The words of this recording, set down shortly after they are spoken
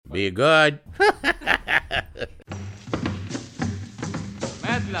Be good.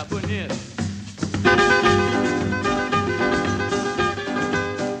 Medla bonita.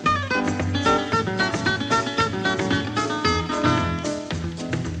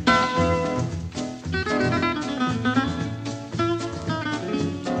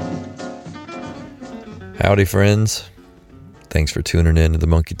 Howdy, friends. Thanks for tuning in to the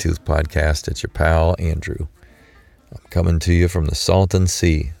Monkey Tooth Podcast. It's your pal, Andrew. I'm coming to you from the Salton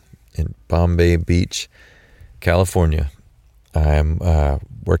Sea in Bombay Beach, California. I'm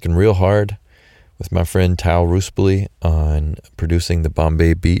working real hard with my friend Tal Ruspoli on producing the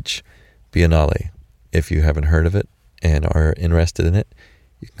Bombay Beach Biennale. If you haven't heard of it and are interested in it,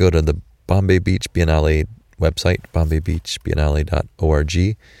 you can go to the Bombay Beach Biennale website,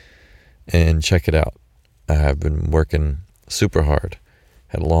 bombaybeachbiennale.org, and check it out. I've been working super hard.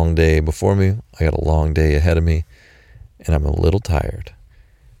 Had a long day before me. I got a long day ahead of me, and I'm a little tired,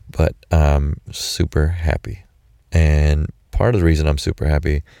 but I'm super happy. And part of the reason I'm super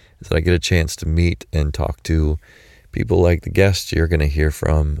happy is that I get a chance to meet and talk to people like the guest you're going to hear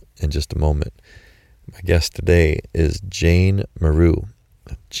from in just a moment. My guest today is Jane Maru.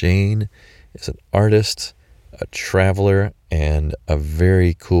 Jane is an artist, a traveler, and a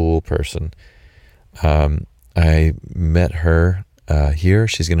very cool person. I met her here.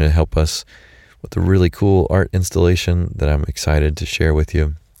 She's going to help us with a really cool art installation that I'm excited to share with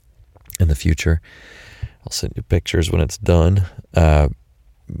you in the future. I'll send you pictures when it's done.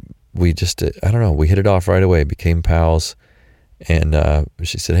 We hit it off right away, became pals. And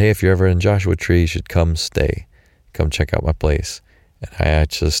she said, hey, if you're ever in Joshua Tree, you should come stay. Come check out my place. And I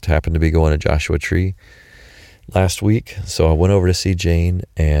just happened to be going to Joshua Tree last week. So I went over to see Jane,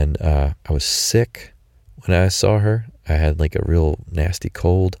 and I was sick when I saw her. I had like a real nasty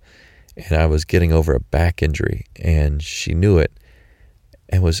cold, and I was getting over a back injury, and she knew it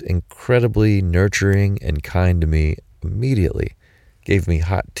and was incredibly nurturing and kind to me immediately. Gave me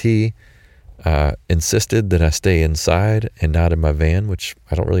hot tea, insisted that I stay inside and not in my van, which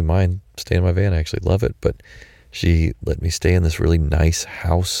I don't really mind staying in my van. I actually love it, but she let me stay in this really nice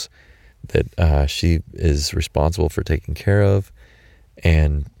house that she is responsible for taking care of,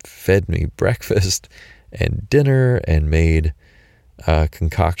 and fed me breakfast and dinner and made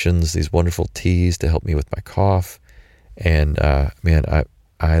concoctions, these wonderful teas to help me with my cough. And I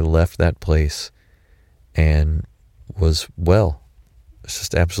left that place and was well. It's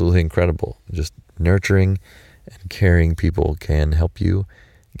just absolutely incredible. Just nurturing and caring people can help you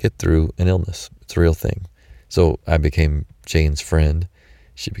get through an illness. It's a real thing. So I became Jane's friend.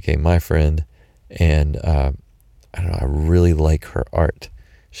 She became my friend. And I really like her art.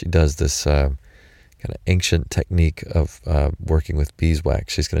 She does this kind of ancient technique of working with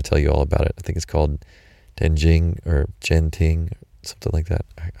beeswax. She's going to tell you all about it. I think it's called Tenjing or Genting, something like that.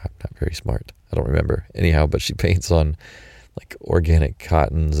 I'm not very smart. I don't remember. Anyhow, but she paints on like organic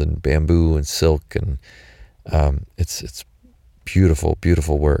cottons and bamboo and silk, and it's beautiful,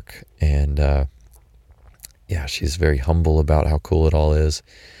 beautiful work. And she's very humble about how cool it all is.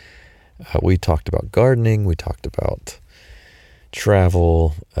 We talked about gardening. We talked about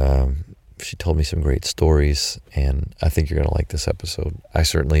travel. She told me some great stories, and I think you're going to like this episode. I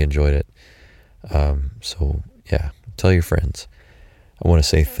certainly enjoyed it. Tell your friends. I want to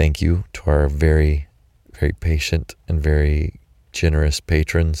say thank you to our very, very patient and very generous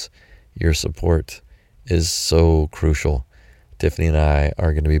patrons. Your support is so crucial. Tiffany and I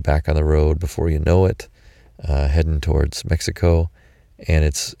are going to be back on the road before you know it, heading towards Mexico, and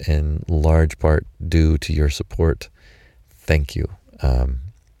it's in large part due to your support. Thank you.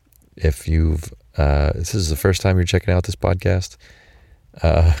 If this is the first time you're checking out this podcast,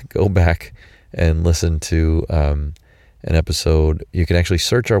 go back and listen to an episode. You can actually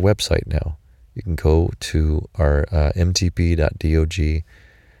search our website now. You can go to our mtp.dog,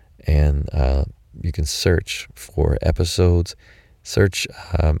 and you can search for episodes. Search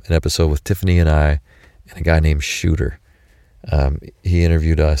an episode with Tiffany and I and a guy named Shooter. He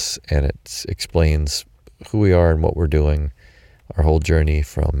interviewed us, and it explains who we are and what we're doing. Our whole journey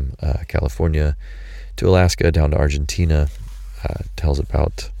from California to Alaska down to Argentina, tells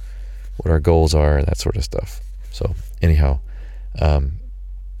about what our goals are and that sort of stuff. So anyhow,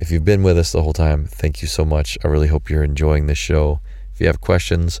 if you've been with us the whole time, thank you so much. I really hope you're enjoying this show. If you have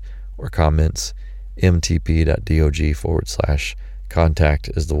questions or comments, mtp.dog/contact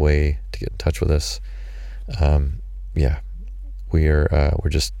is the way to get in touch with us. We're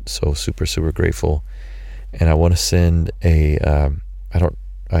just so super, super grateful. And I want to send I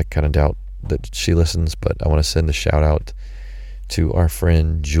kind of doubt that she listens, but I want to send a shout out to our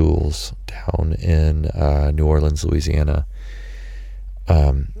friend Jules down in New Orleans, Louisiana.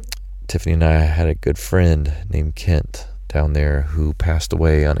 Tiffany and I had a good friend named Kent down there who passed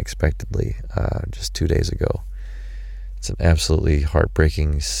away unexpectedly just 2 days ago. It's an absolutely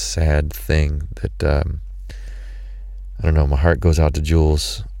heartbreaking, sad thing that, I don't know, my heart goes out to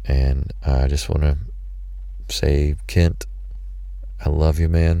Jules, and I just want to say, Kent, I love you,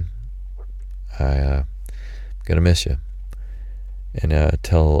 man. I'm going to miss you. And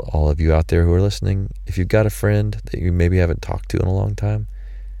tell all of you out there who are listening, if you've got a friend that you maybe haven't talked to in a long time,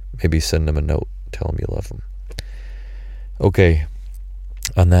 maybe send them a note. Tell them you love them. Okay,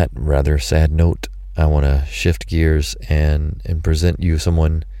 on that rather sad note, I want to shift gears and present you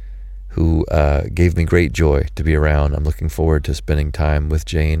someone who gave me great joy to be around. I'm looking forward to spending time with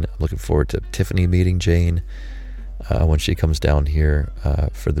Jane. I'm looking forward to Tiffany meeting Jane when she comes down here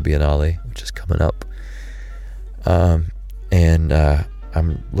for the Biennale, which is coming up. And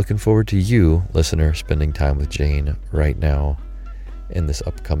I'm looking forward to you, listener, spending time with Jane right now in this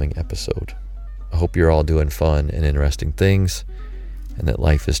upcoming episode. I hope you're all doing fun and interesting things, and that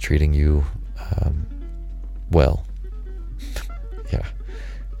life is treating you well. Yeah,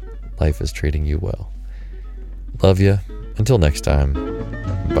 life is treating you well. Love you. Until next time,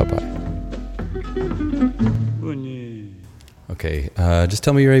 bye-bye. Okay, just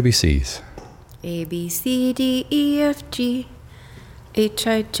tell me your ABCs. A, B, C, D, E, F, G, H,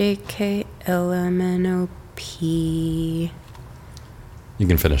 I, J, K, L, M, N, O, P. You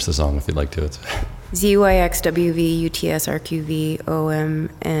can finish the song if you'd like to. It's Z, Y, X, W, V, U, T, S, R, Q, V, O,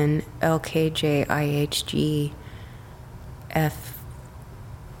 M, N, L, K, J, I, H, G, F.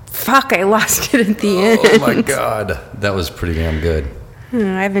 Fuck, I lost it at the end. Oh my God. That was pretty damn good.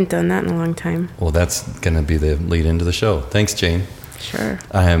 I haven't done that in a long time. Well, that's going to be the lead into the show. Thanks, Jane. Sure.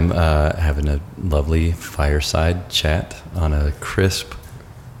 I am having a lovely fireside chat on a crisp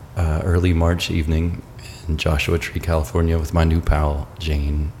early March evening in Joshua Tree, California with my new pal,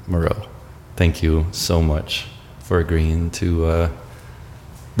 Jane Maru. Thank you so much for agreeing to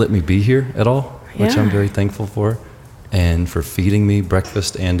let me be here at all, which I'm very thankful for, and for feeding me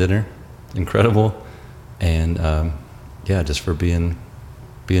breakfast and dinner. Incredible. And just for being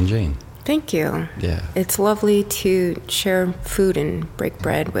Jane. Thank you. Yeah. It's lovely to share food and break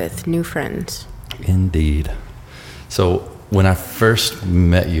bread with new friends. Indeed. So when I first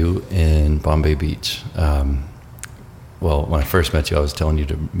met you in Bombay Beach, when I first met you, I was telling you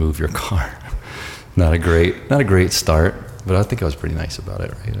to move your car. Not a great start, but I think I was pretty nice about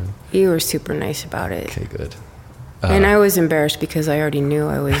it, right? You were super nice about it. Okay, good. And I was embarrassed because I already knew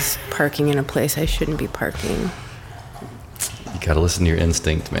I was parking in a place I shouldn't be parking. You got to listen to your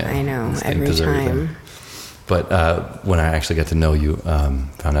instinct, man. I know, Instinct every time. But when I actually got to know you,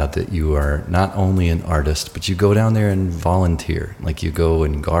 found out that you are not only an artist, but you go down there and volunteer. Like you go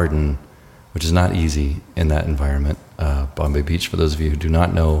and garden, which is not easy in that environment. Bombay Beach, for those of you who do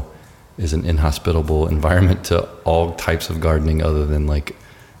not know, is an inhospitable environment to all types of gardening other than like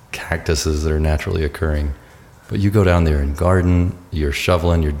cactuses that are naturally occurring. But you go down there and garden, you're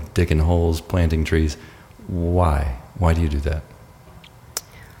shoveling, you're digging holes, planting trees. Why? Why do you do that?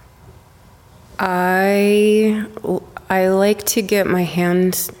 I like to get my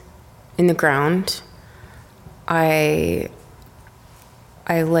hands in the ground. I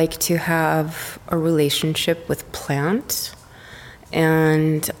like to have a relationship with plants,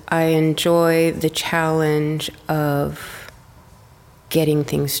 and I enjoy the challenge of getting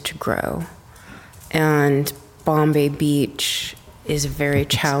things to grow. And Bombay Beach is a very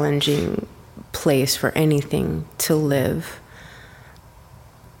challenging place for anything to live,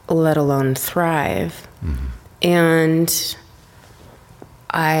 let alone thrive. Mm-hmm. And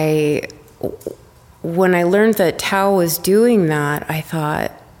when I learned that Tao was doing that, I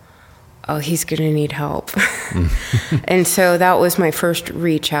thought, oh, he's going to need help. And so that was my first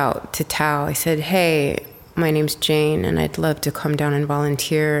reach out to Tao. I said, hey, my name's Jane, and I'd love to come down and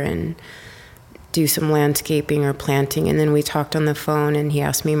volunteer and do some landscaping or planting. And then we talked on the phone, and he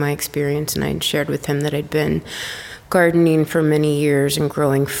asked me my experience, and I shared with him that I'd been gardening for many years and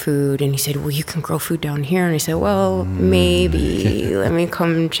growing food. And he said, well, you can grow food down here. And I said, well, maybe. Let me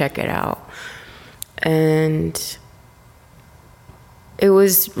come check it out. And it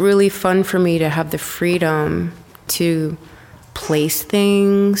was really fun for me to have the freedom to place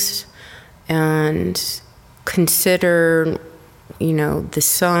things and consider, the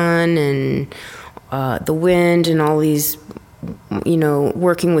sun and the wind and all these,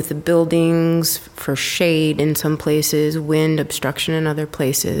 working with the buildings for shade in some places, wind obstruction in other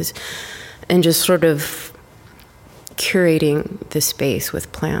places, and just sort of curating the space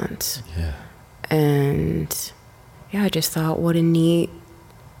with plants. Yeah. And I just thought, what a neat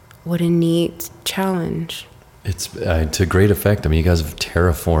challenge. It's to great effect. I mean, you guys have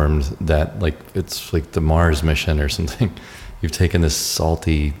terraformed that, like it's like the Mars mission or something. You've taken this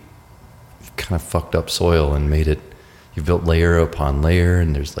salty, kind of fucked up soil and made it. You've built layer upon layer,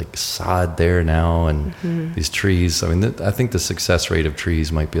 and there's like sod there now, and these trees. I mean, I think the success rate of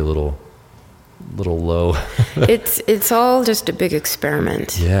trees might be a little low. It's all just a big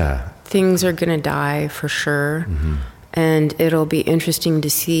experiment. Yeah, things are gonna die for sure, and it'll be interesting to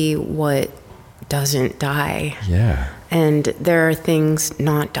see what doesn't die. Yeah. And there are things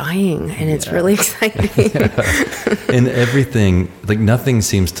not dying, and it's really exciting. And everything, like nothing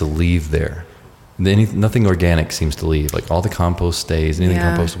seems to leave there. Nothing organic seems to leave. Like all the compost stays, anything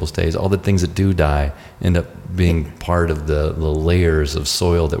compostable stays. All the things that do die end up being part of the layers of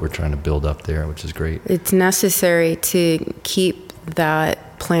soil that we're trying to build up there, which is great. It's necessary to keep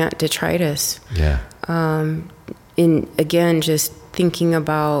that plant detritus. Yeah. In again, just thinking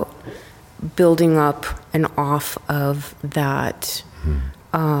about building up and off of that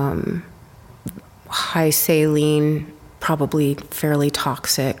high saline, probably fairly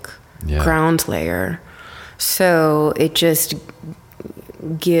toxic ground layer. So it just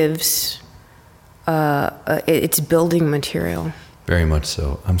gives it's building material. Very much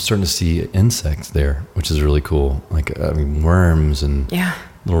so. I'm starting to see insects there, which is really cool. Like, I mean, worms and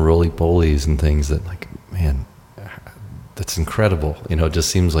little roly-polies and things that, like, man, that's incredible. You know, it just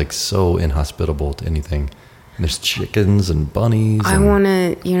seems like so inhospitable to anything. And there's chickens and bunnies. I want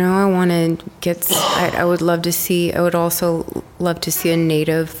to get, I would love to see, I would also love to see a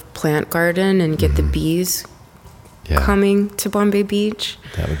native plant garden and get the bees coming to Bombay Beach.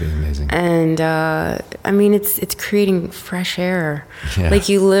 That would be amazing. And, I mean, it's creating fresh air. Yeah. Like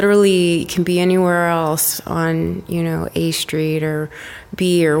you literally can be anywhere else on, you know, A Street or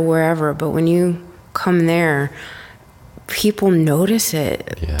B or wherever. But when you come there, people notice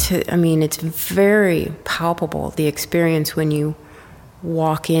it. Yeah. I mean, it's very palpable, the experience when you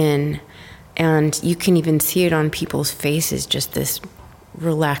walk in, and you can even see it on people's faces, just this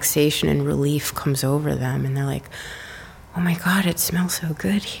relaxation and relief comes over them, and they're like, oh my God, it smells so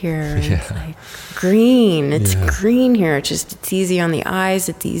good here. It's like green. It's green here. It's easy on the eyes,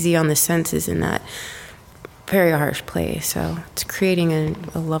 it's easy on the senses in that very harsh place. So it's creating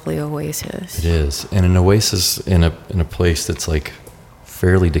a lovely oasis. It is. And an oasis in a place that's like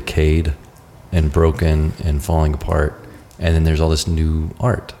fairly decayed and broken and falling apart. And then there's all this new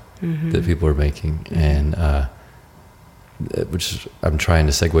art that people are making. And which I'm trying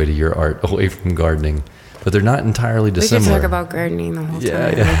to segue to your art away from gardening. But they're not entirely dissimilar. We could talk about gardening the whole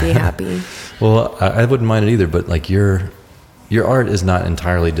time. I'd be happy. Well, I wouldn't mind it either, but like your art is not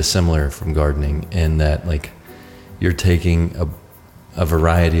entirely dissimilar from gardening in that, like, you're taking a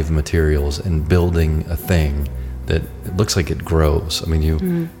variety of materials and building a thing that it looks like it grows. I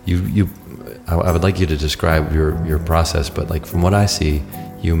mean, I would like you to describe your process, but like from what I see,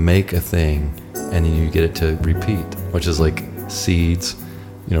 you make a thing and then you get it to repeat, which is like seeds,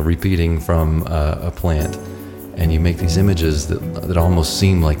 you know, repeating from a plant, and you make these images that almost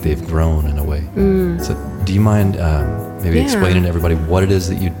seem like they've grown in a way. So do you mind maybe explaining to everybody what it is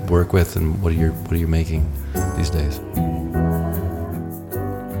that you work with and what are you making these days?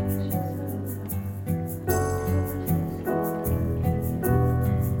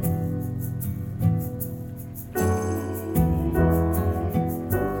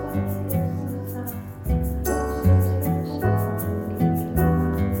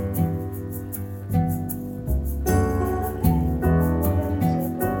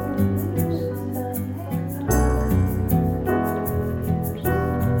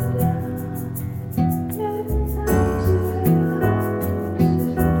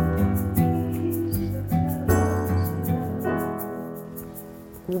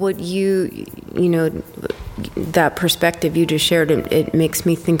 What you know, that perspective you just shared, it makes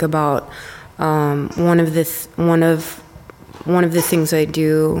me think about one of the things I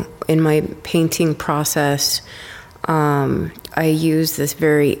do in my painting process. I use this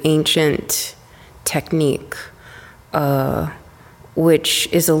very ancient technique, which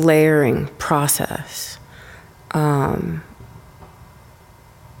is a layering process.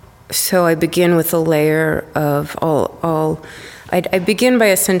 So I begin with a layer of I begin by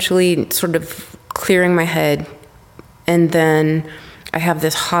essentially sort of clearing my head, and then I have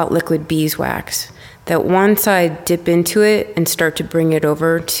this hot liquid beeswax that once I dip into it and start to bring it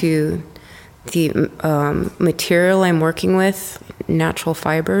over to the material I'm working with, natural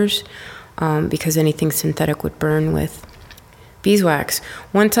fibers, because anything synthetic would burn with beeswax.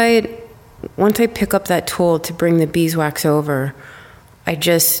 Once I pick up that tool to bring the beeswax over, I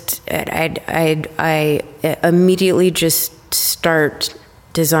immediately just start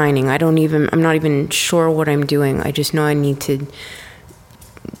designing. I'm not even sure what I'm doing. I just know I need to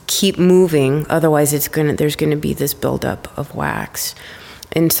keep moving. Otherwise there's gonna be this buildup of wax.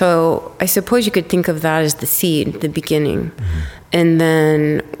 And so I suppose you could think of that as the seed, the beginning. And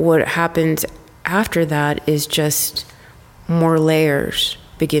then what happens after that is just more layers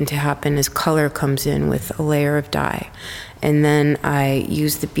begin to happen as color comes in with a layer of dye. And then I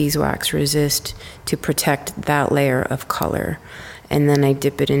use the beeswax resist to protect that layer of color. And then I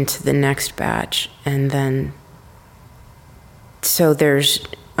dip it into the next batch. And then, so there's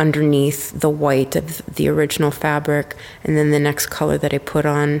underneath the white of the original fabric, and then the next color that I put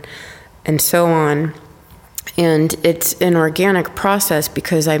on, and so on. And it's an organic process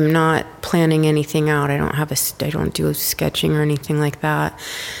because I'm not planning anything out. I don't do sketching or anything like that.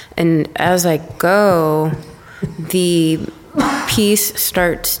 And as I go, the piece I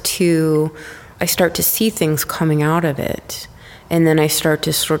start to see things coming out of it. And then I start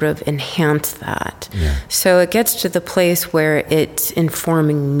to sort of enhance that. Yeah. So it gets to the place where it's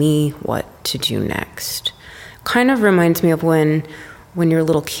informing me what to do next. Kind of reminds me of when you're a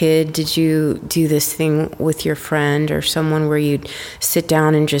little kid, did you do this thing with your friend or someone where you'd sit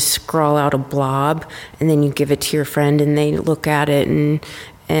down and just scrawl out a blob, and then you give it to your friend and they look at it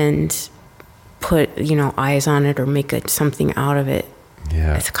and put, eyes on it or make something out of it?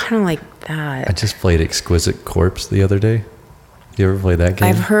 Yeah. It's kind of like that. I just played Exquisite Corpse the other day. You ever play that game?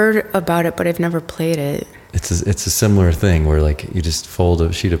 I've heard about it, but I've never played it. It's a similar thing where like you just fold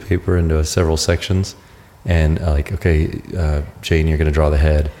a sheet of paper into several sections, and Jane, you're going to draw the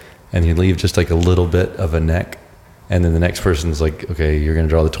head, and you leave just like a little bit of a neck, and then the next person's like, okay, you're going to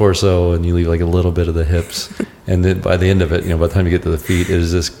draw the torso, and you leave like a little bit of the hips, and then by the end of it, by the time you get to the feet, it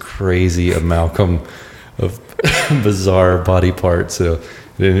is this crazy amalgam of bizarre body parts. So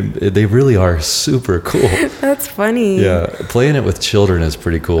they really are super cool. That's funny. Yeah, playing it with children is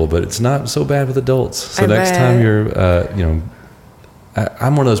pretty cool, but it's not so bad with adults. So next time you're,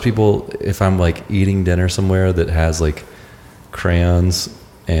 I'm one of those people, if I'm like eating dinner somewhere that has like crayons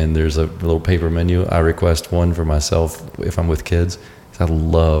and there's a little paper menu, I request one for myself if I'm with kids. I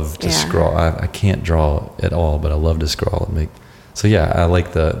love to scrawl. I can't draw at all, but I love to scrawl and make. So yeah, I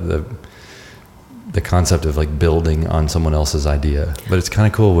like the concept of like building on someone else's idea, but it's kind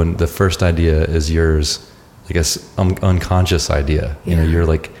of cool when the first idea is yours, I guess, unconscious idea. You're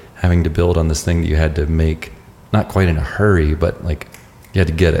like having to build on this thing that you had to make, not quite in a hurry, but like you had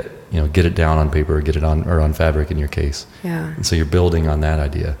to get it, get it down on paper, get it on fabric in your case. Yeah. And so you're building on that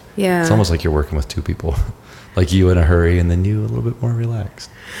idea. Yeah. It's almost like you're working with two people, like you in a hurry and then you a little bit more relaxed.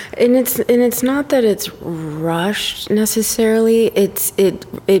 And it's not that it's rushed necessarily.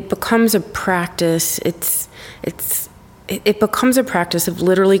 It becomes a practice. It becomes a practice of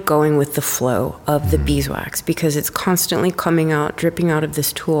literally going with the flow of the beeswax, because it's constantly coming out, dripping out of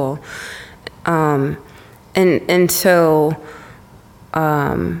this tool, and so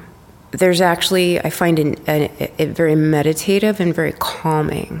there's actually, I find it very meditative and very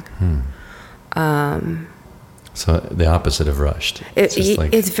calming. So the opposite of rushed.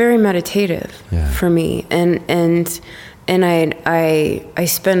 It's very meditative for me, and I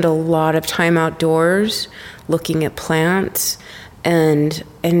spend a lot of time outdoors looking at plants, and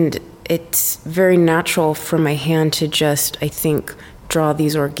it's very natural for my hand to just, I think, draw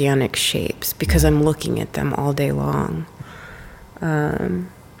these organic shapes because I'm looking at them all day long.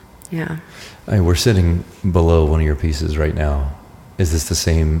 We're sitting below one of your pieces right now. Is this the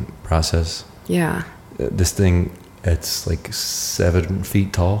same process? Yeah. This thing, it's like 7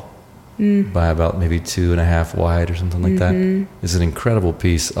 feet tall by about maybe 2.5 wide or something like that. It's an incredible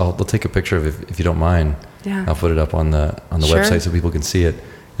piece. I'll take a picture of it if you don't mind. Yeah. I'll put it up on the Sure. website so people can see it.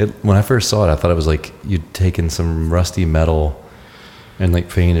 When I first saw it, I thought it was like you'd taken some rusty metal and like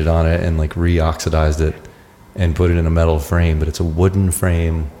painted on it and like re-oxidized it and put it in a metal frame, but it's a wooden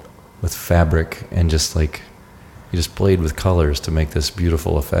frame with fabric and just like you just played with colors to make this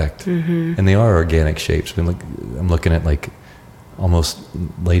beautiful effect. And they are organic shapes. I'm looking at like almost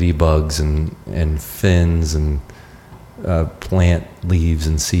ladybugs and fins and plant leaves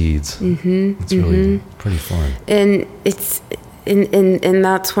and seeds. It's really pretty fun. And and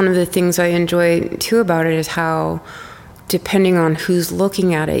that's one of the things I enjoy too about it, is how, depending on who's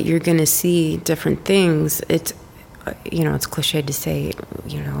looking at it, you're going to see different things. It's cliche to say,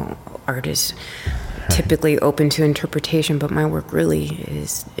 art is typically open to interpretation, but my work really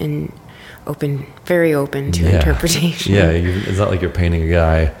is very open to interpretation. Yeah, it's not like you're painting a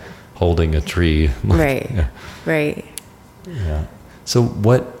guy holding a tree. Right, right. Yeah. So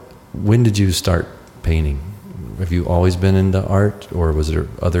when did you start painting? Have you always been into art, or was there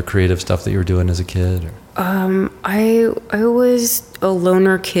other creative stuff that you were doing as a kid? I was a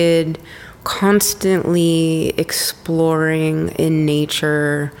loner kid, constantly exploring in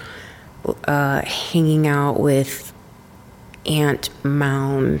nature, hanging out with ant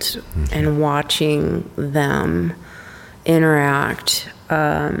mounds and watching them interact.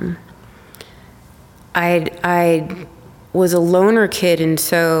 I was a loner kid, and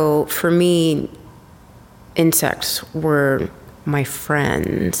so for me, insects were my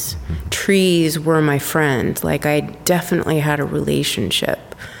friends. Trees were my friends. Like, I definitely had a relationship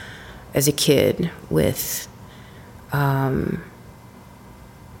as a kid with all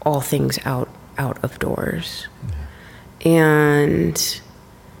things out of doors. And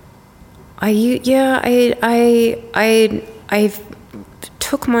I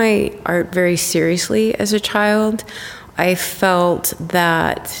took my art very seriously as a child. I felt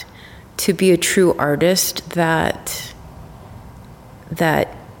that to be a true artist, that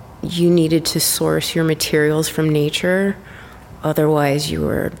you needed to source your materials from nature, otherwise you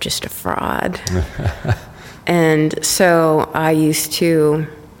were just a fraud. And so I used to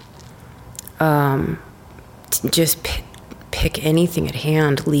just pick anything at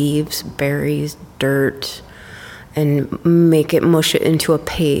hand, leaves, berries, dirt, and mush it into a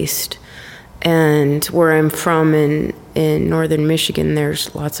paste. And where I'm from in northern Michigan,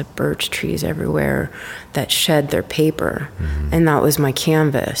 there's lots of birch trees everywhere that shed their paper. And that was my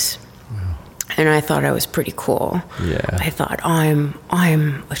canvas. Wow. And I thought I was pretty cool. Yeah. I thought, I'm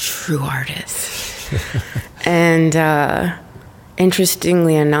a true artist. And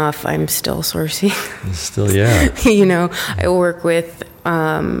interestingly enough, I'm still sourcing. Still, yeah. You know, I work with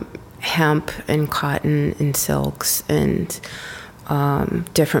hemp and cotton and silks and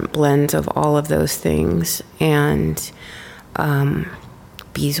different blends of all of those things, and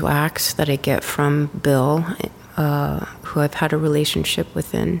beeswax that I get from Bill, who I've had a relationship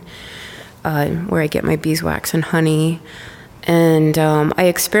with, where I get my beeswax and honey. And I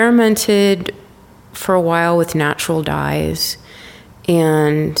experimented for a while with natural dyes,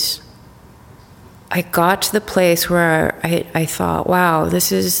 and I got to the place where I thought, wow,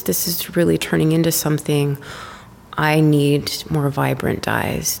 this is really turning into something. I need more vibrant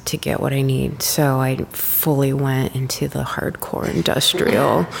dyes to get what I need. So I fully went into the hardcore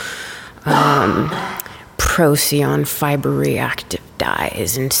industrial Procyon fiber reactive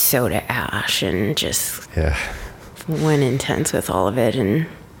dyes and soda ash, and just went intense with all of it and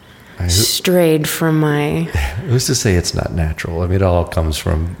strayed from my... Who's to say it's not natural? I mean, it all comes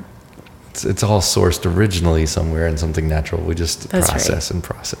from... It's all sourced originally somewhere in something natural. We just process.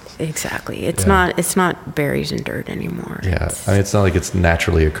 Exactly. It's not berries and dirt anymore. Yeah. I mean, it's not like it's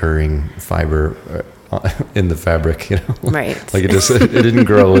naturally occurring fiber in the fabric, you know? Right. Like it didn't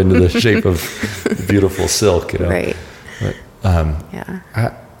grow into the shape of beautiful silk, you know? Right.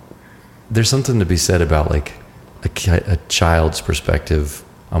 But, there's something to be said about like a child's perspective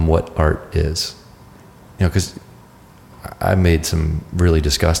on what art is. You know, because I made some really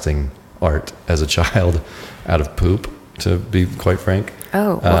disgusting art as a child out of poop, to be quite frank.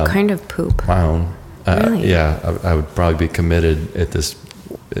 Oh, what kind of poop? My own. Really? Yeah, I would probably be committed at this,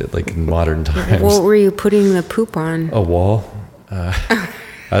 like in modern times. What were you putting the poop on? A wall.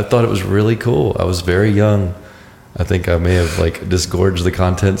 I thought it was really cool. I was very young. I think I may have like disgorged the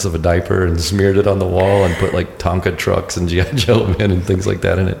contents of a diaper and smeared it on the wall and put like Tonka trucks and G.I. Joe men and things like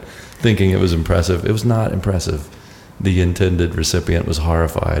that in it, thinking it was impressive. It was not impressive. The intended recipient was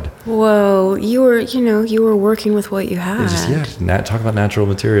horrified. Whoa, you were working with what you had. Talk about natural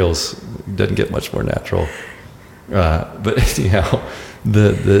materials. Doesn't get much more natural. But anyhow,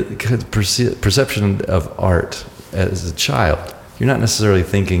 the perception of art as a child, you're not necessarily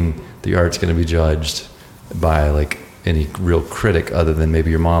thinking the art's going to be judged by like any real critic other than maybe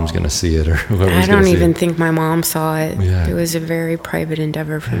your mom's going to see it or whoever's going to see it. I don't even think my mom saw it. Yeah. It was a very private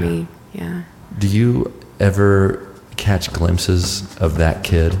endeavor for me. Yeah. Do you ever catch glimpses of that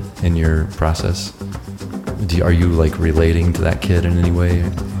kid in your process? Are you like relating to that kid in any way,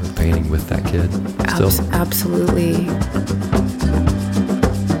 or painting with that kid still? Absolutely.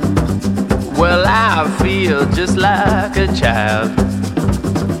 Well, I feel just like a child.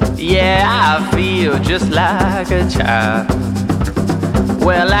 Yeah, I feel just like a child.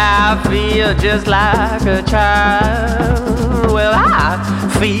 Well, I feel just like a child. Well, I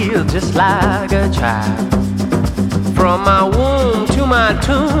feel just like a child. From my womb to my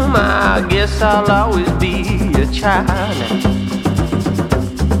tomb, I guess I'll always be a child now.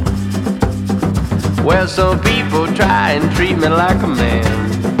 Well, some people try and treat me like a man.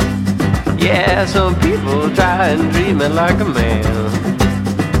 Yeah, some people try and treat me like a man.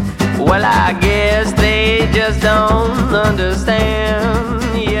 Well, I guess they just don't understand.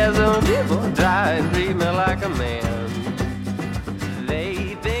 Yeah, some people try and treat me like a man.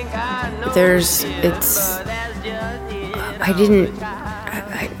 They think I know There's, shit, it's, but that's just it. I didn't,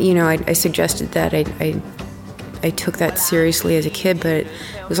 I suggested that I took that seriously as a kid, but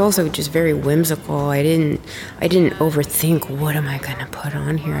it was also just very whimsical. I didn't overthink, what am I going to put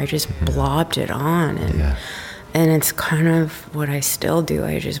on here? I just blobbed it on, and it's kind of what I still do.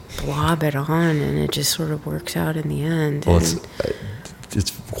 I just blob it on, and it just sort of works out in the end. Well,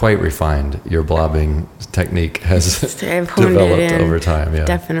 it's quite refined. Your blobbing technique has I've honed developed it in, over time. Yeah,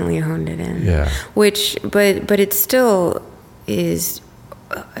 definitely honed it in. Yeah. But it still is.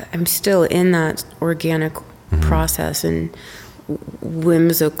 I'm still in that organic process and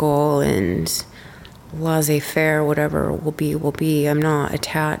whimsical and laissez-faire. Whatever will be. I'm not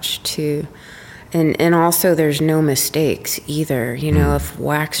attached to. And also, there's no mistakes either. If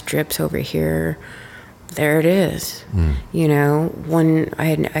wax drips over here, there it is. One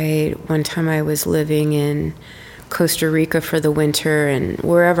time I was living in Costa Rica for the winter, and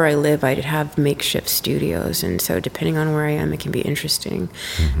wherever I live, I'd have makeshift studios, and so depending on where I am, it can be interesting.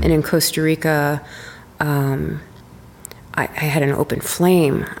 And in Costa Rica, I had an open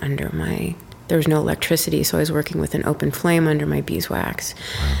flame under my. There was no electricity, so I was working with an open flame under my beeswax.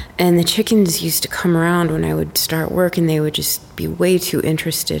 Wow. And the chickens used to come around when I would start work, and they would just be way too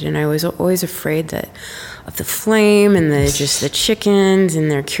interested. And I was always afraid of the flame and the chickens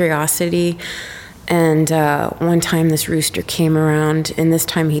and their curiosity. And one time this rooster came around, and this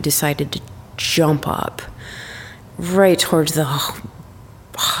time he decided to jump up right towards the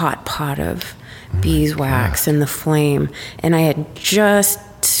hot pot of beeswax and the flame. And I had just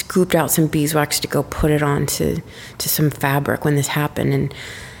scooped out some beeswax to go put it on to some fabric when this happened,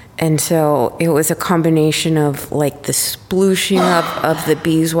 and so it was a combination of like the splooshing of the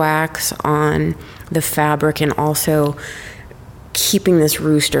beeswax on the fabric, and also keeping this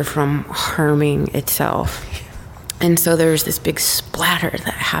rooster from harming itself. And so there was this big splatter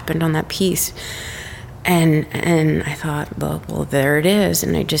that happened on that piece, and I thought, well, there it is,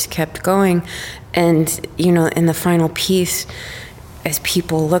 and I just kept going. And in the final piece, as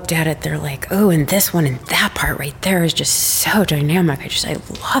people looked at it, they're like, oh, and this one and that part right there is just so dynamic. I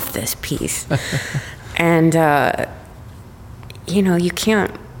love this piece. And, you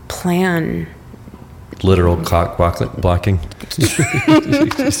can't plan. Literal cock blocking. You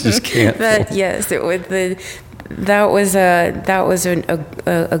just can't. That was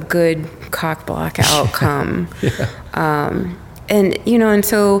a good cock block outcome. Yeah. And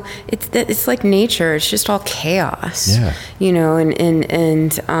so it's like nature. It's just all chaos. Yeah.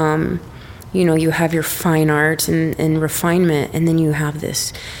 And you have your fine art and refinement, and then you have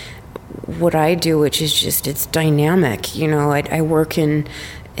this, what I do, which is just, it's dynamic. I work in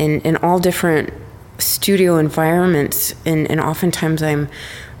all different studio environments, and oftentimes I'm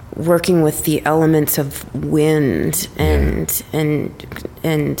working with the elements of wind and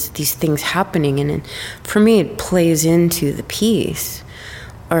these things happening, and for me it plays into the piece.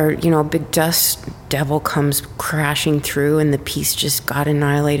 Or a big dust devil comes crashing through, and the piece just got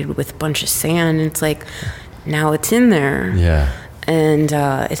annihilated with a bunch of sand, and it's like, now it's in there. Yeah. And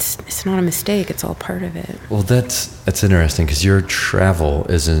it's not a mistake, it's all part of it. Well, that's interesting, because your travel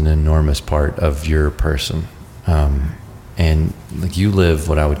is an enormous part of your person. And like, you live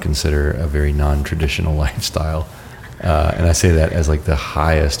what I would consider a very non-traditional lifestyle. And I say that as like the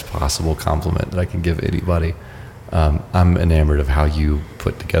highest possible compliment that I can give anybody. I'm enamored of how you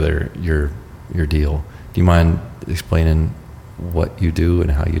put together your deal. Do you mind explaining what you do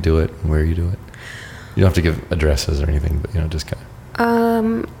and how you do it and where you do it? You don't have to give addresses or anything, but just kind of.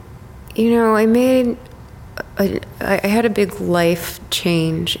 I had a big life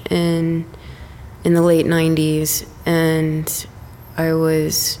change in the late 90s, and I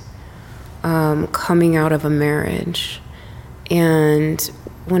was coming out of a marriage. And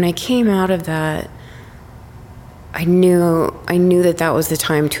when I came out of that, I knew that was the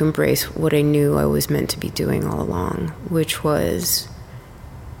time to embrace what I knew I was meant to be doing all along, which was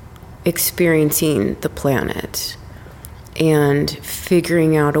experiencing the planet and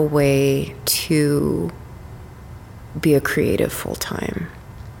figuring out a way to be a creative full time.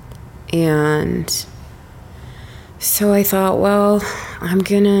 And so I thought, well, I'm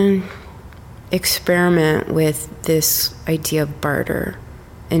gonna experiment with this idea of barter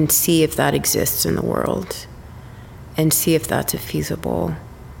and see if that exists in the world, and see if that's a feasible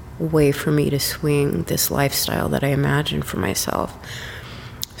way for me to swing this lifestyle that I imagined for myself.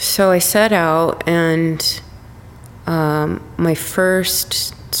 So I set out, and my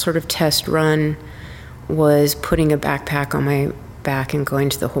first sort of test run was putting a backpack on my back and going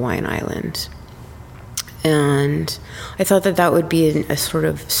to the Hawaiian Islands. And I thought that that would be a sort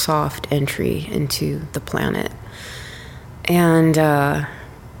of soft entry into the planet. And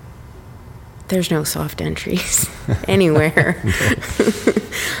there's no soft entries anywhere.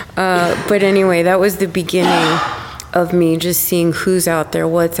 But anyway, that was the beginning of me just seeing who's out there,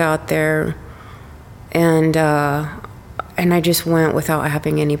 what's out there. And I just went without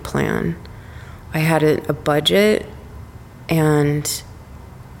having any plan. I had a budget and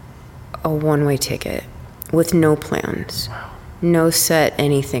a one-way ticket with no plans. Wow. No set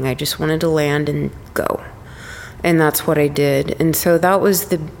anything. I just wanted to land and go. And that's what I did. And so that was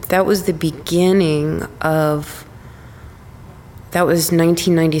the beginning of, that was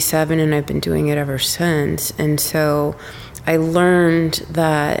 1997, and I've been doing it ever since. And so I learned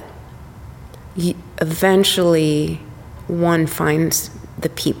that eventually one finds the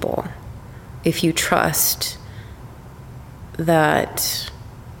people. If you trust that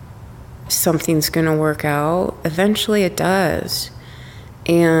something's going to work out, eventually it does.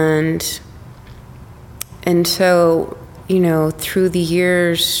 And so, you know, through the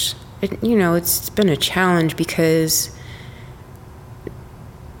years, it's been a challenge because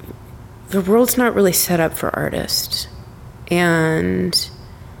the world's not really set up for artists. And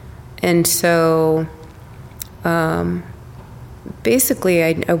so basically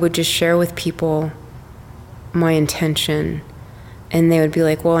I would just share with people my intention, and they would be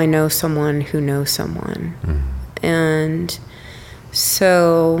like, well, I know someone who knows someone. Mm-hmm. And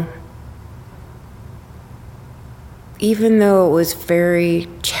so even though it was very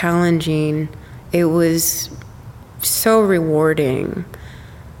challenging, it was so rewarding.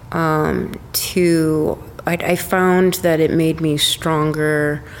 I found that it made me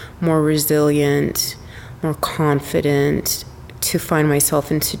stronger, more resilient, more confident to find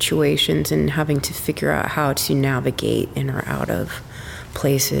myself in situations and having to figure out how to navigate in or out of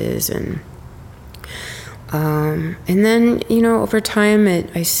places. And then, over time,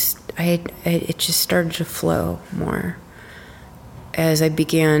 it just started to flow more as I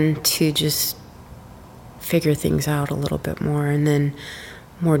began to just figure things out a little bit more. And then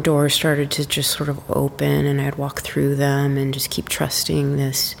more doors started to just sort of open, and I'd walk through them and just keep trusting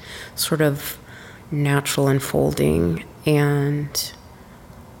this sort of natural unfolding. And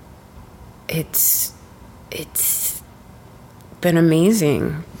it's been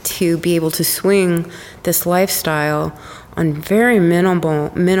amazing to be able to swing this lifestyle on very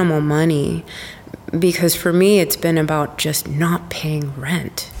minimal money, because for me it's been about just not paying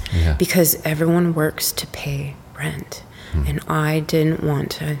rent. Yeah. Because everyone works to pay rent. And I didn't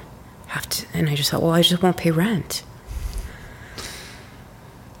want to have to, and I just thought, well, I just won't pay rent.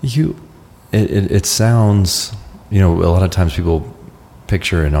 It sounds, a lot of times people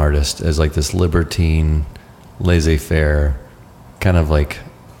picture an artist as like this libertine, laissez-faire, kind of like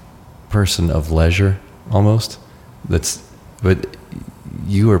person of leisure almost. But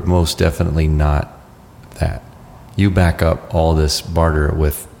you are most definitely not that. You back up all this barter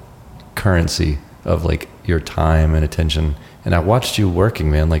with currency of like your time and attention. And I watched you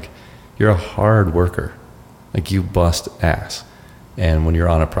working, man. Like, you're a hard worker. Like, you bust ass. And when you're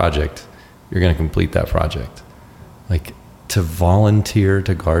on a project, you're going to complete that project. Like, to volunteer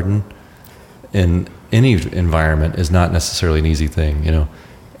to garden in any environment is not necessarily an easy thing,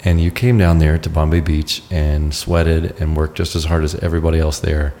 And you came down there to Bombay Beach and sweated and worked just as hard as everybody else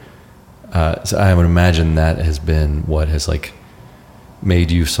there. So I would imagine that has been what has like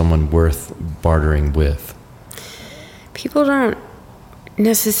made you someone worth bartering with. People don't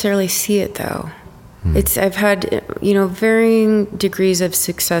necessarily see it though. I've had, varying degrees of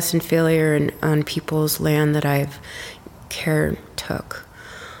success and failure on people's land that I've took.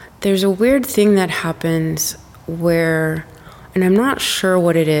 There's a weird thing that happens where, and I'm not sure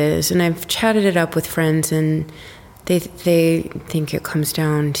what it is, and I've chatted it up with friends, and they think it comes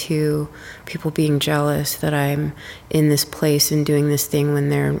down to people being jealous that I'm in this place and doing this thing when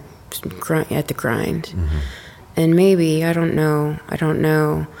they're at the grind. Mm-hmm. And maybe, I don't know.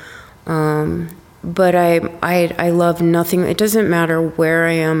 But I love nothing. It doesn't matter where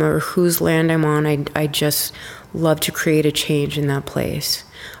I am or whose land I'm on. I just love to create a change in that place.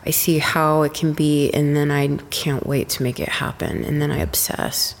 I see how it can be, and then I can't wait to make it happen. And then I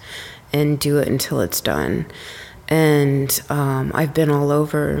obsess and do it until it's done. And I've been all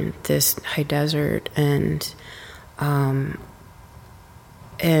over this high desert, and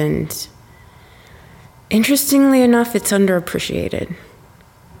interestingly enough, it's underappreciated.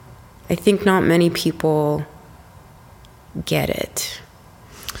 I think not many people get it.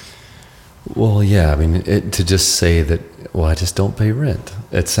 Well, yeah, I mean, to just say that, well, I just don't pay rent.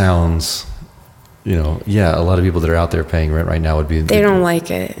 It sounds yeah, a lot of people that are out there paying rent right now would be... They don't like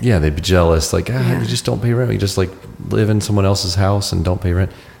it. Yeah, they'd be jealous. Like, Yeah. you just don't pay rent. You just like live in someone else's house and don't pay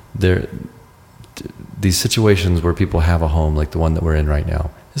rent. These situations where people have a home like the one that we're in right now,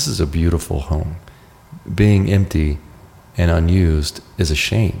 this is a beautiful home. Being empty and unused is a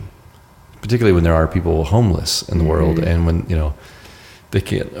shame, particularly when there are people homeless in the world, and when they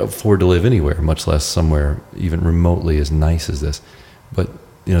can't afford to live anywhere, much less somewhere even remotely as nice as this. But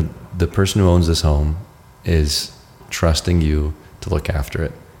the person who owns this home is trusting you to look after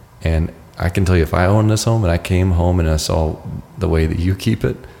it. And I can tell you, if I owned this home and I came home and I saw the way that you keep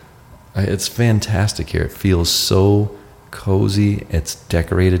it, it's fantastic here. It feels so cozy. It's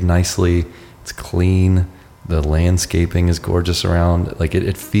decorated nicely. It's clean. The landscaping is gorgeous around. Like,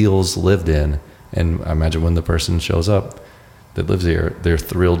 it feels lived in. And I imagine when the person shows up that lives here, they're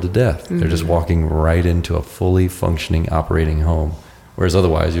thrilled to death. They're just walking right into a fully functioning, operating home. Whereas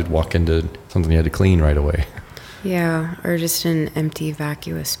otherwise, you'd walk into something you had to clean right away. Yeah, or just an empty,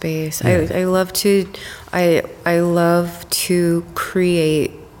 vacuous space. Yeah. I love to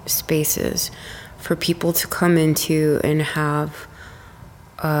create spaces for people to come into and have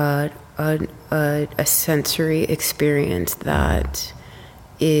a sensory experience that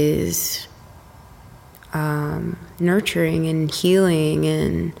is nurturing and healing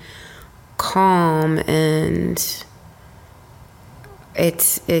and calm, and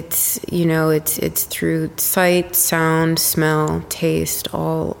it's through sight, sound, smell, taste,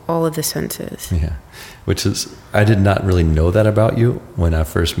 all of the senses. Yeah, which is, I did not really know that about you when I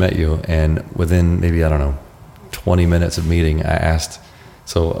first met you, and within maybe 20 minutes of meeting, I asked.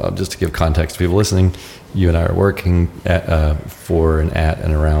 So just to give context to people listening, you and I are working for and at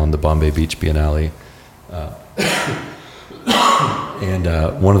and around the Bombay Beach Biennale. And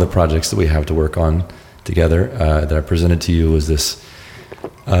one of the projects that we have to work on together that I presented to you was this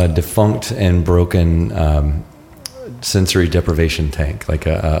defunct and broken sensory deprivation tank, like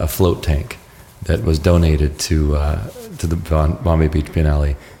a float tank that was donated to the Bombay Beach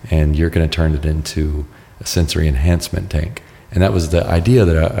Biennale, and you're going to turn it into a sensory enhancement tank. And that was the idea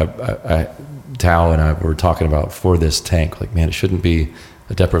that Tao and I were talking about for this tank. Like, man, it shouldn't be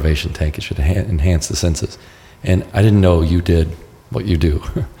a deprivation tank. It should enhance the senses. And I didn't know you did what you do.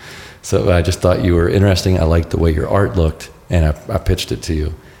 So I just thought you were interesting. I liked the way your art looked, and I pitched it to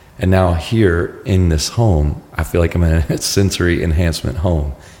you. And now here in this home, I feel like I'm in a sensory enhancement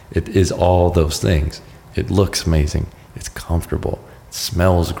home. It is all those things. It looks amazing. It's comfortable. It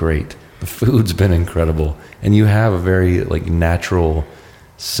smells great. The food's been incredible. And you have a very natural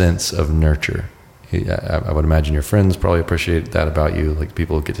sense of nurture. I would imagine your friends probably appreciate that about you, like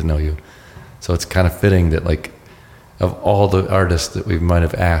people who get to know you. So it's kind of fitting that of all the artists that we might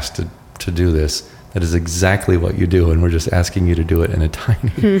have asked to do this, that is exactly what you do, and we're just asking you to do it in a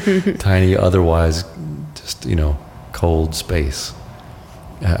tiny, otherwise just, cold space.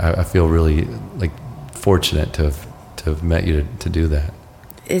 I feel really fortunate to have met you to do that.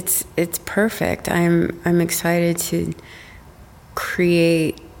 It's perfect. I'm excited to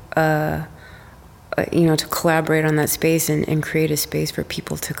create to collaborate on that space and create a space for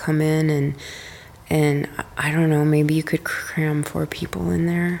people to come in and I don't know, maybe you could cram 4 people in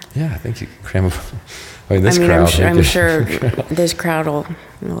there. Yeah, I think you can cram. Crowd. I'm sure this crowd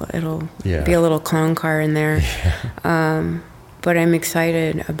it'll be a little clown car in there. Yeah. But I'm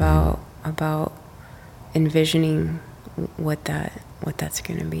excited about envisioning what that's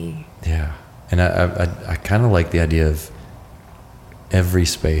going to be. Yeah, and I kind of like the idea of every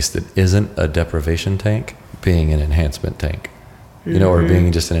space that isn't a deprivation tank being an enhancement tank, or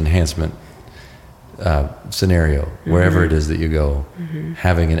being just an enhancement scenario wherever it is that you go,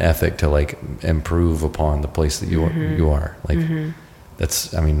 having an ethic to improve upon the place that you are.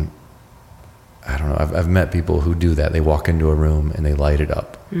 That's, I don't know. I've met people who do that. They walk into a room and they light it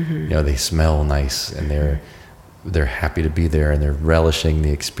up. They smell nice and they're happy to be there and they're relishing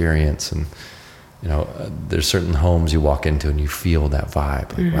the experience. And there's certain homes you walk into and you feel that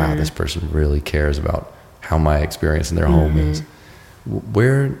vibe. Wow, this person really cares about how my experience in their home is.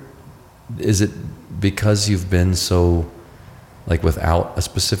 Where is it? Because you've been so without a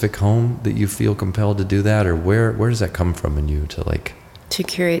specific home that you feel compelled to do that, or where does that come from in you to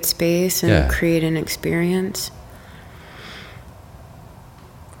curate space and create an experience?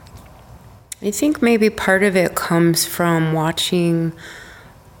 I think maybe part of it comes from watching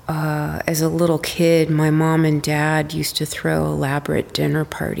as a little kid, my mom and dad used to throw elaborate dinner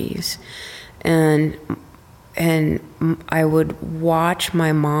parties, and I would watch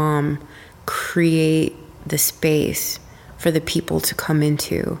my mom create the space for the people to come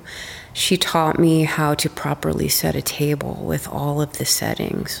into. She taught me how to properly set a table with all of the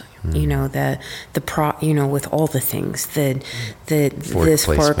settings, you know, with all the things, this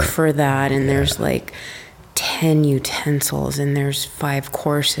fork for that, and there's like 10 utensils, and there's 5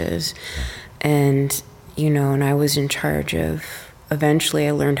 courses, and you know, and I was in charge of. Eventually,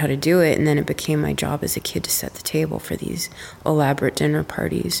 I learned how to do it, and then it became my job as a kid to set the table for these elaborate dinner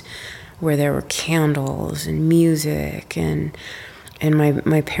parties, where there were candles and music, and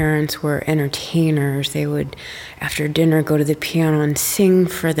my parents were entertainers. They would, after dinner, go to the piano and sing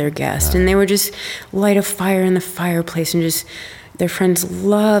for their guests, and they would just light a fire in the fireplace, and just their friends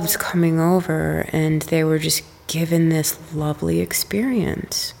loved coming over, and they were just given this lovely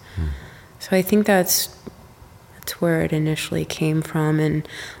experience. So I think that's where it initially came from. And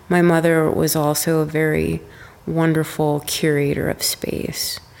my mother was also a very wonderful curator of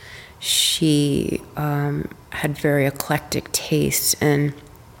space. She had very eclectic tastes, and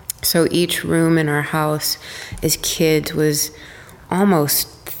so each room in our house as kids was almost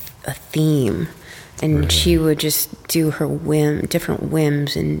a theme, and she would just do her different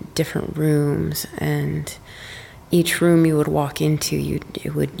whims in different rooms, and each room you would walk into,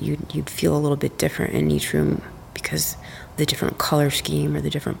 you'd feel a little bit different in each room because of the different color scheme or the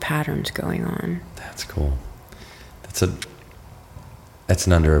different patterns going on. That's cool. That's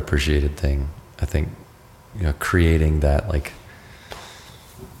an underappreciated thing, I think. You know, creating that, like,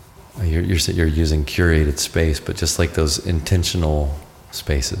 you're using curated space, but just like those intentional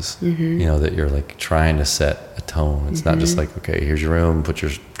spaces, you know, that you're like trying to set a tone. It's not just like, okay, here's your room, put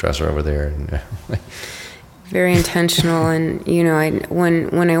your dresser over there, and very intentional. And you know,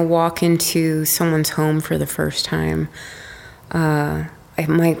 when I walk into someone's home for the first time, I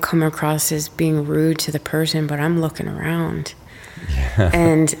might come across as being rude to the person, but I'm looking around. Yeah.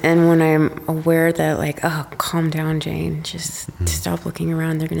 And when I'm aware that, like, oh, calm down, Jane, just stop looking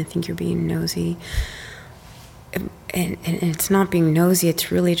around, they're going to think you're being nosy. And it's not being nosy,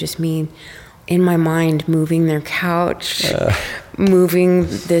 it's really just me in my mind moving their couch, moving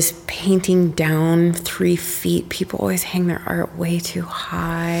this painting down 3 feet. People always hang their art way too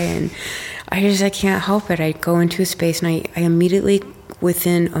high, and I can't help it. I go into a space, and I immediately,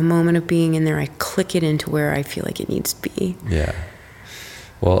 within a moment of being in there, I click it into where I feel like it needs to be. Yeah.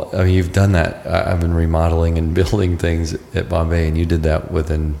 Well, I mean, you've done that. I've been remodeling and building things at Bombay, and you did that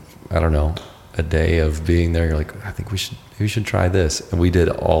within, I don't know, a day of being there. You're like, I think we should try this, and we did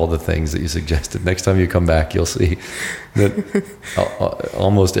all the things that you suggested. Next time you come back, you'll see that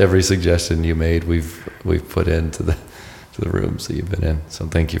almost every suggestion you made, we've put into the rooms that you've been in. So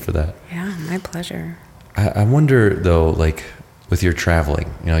thank you for that. Yeah, my pleasure. I wonder though, like with your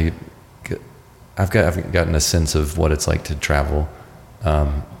traveling, you know, I've gotten a sense of what it's like to travel,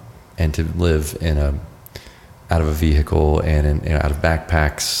 and to live out of a vehicle and out of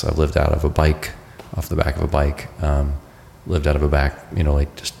backpacks. I've lived out of a bike, off the back of a bike, lived out of a back, you know,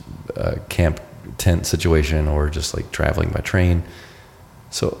 like just a camp tent situation, or just like traveling by train.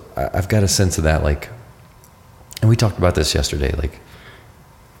 So I've got a sense of that, like, and we talked about this yesterday, like,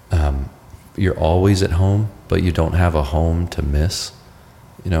 you're always at home, but you don't have a home to miss,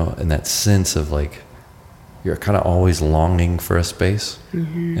 you know, and that sense of like, you're kind of always longing for a space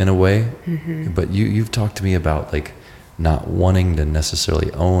in a way. But you've talked to me about like not wanting to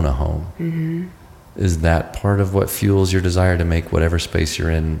necessarily own a home. Is that part of what fuels your desire to make whatever space you're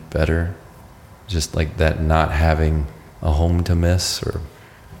in better? Just like that, not having a home to miss? Or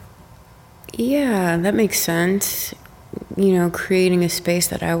yeah, that makes sense. You know, creating a space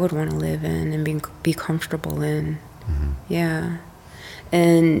that I would want to live in and be comfortable in. Yeah.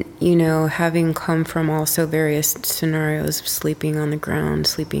 And, you know, having come from also various scenarios of sleeping on the ground,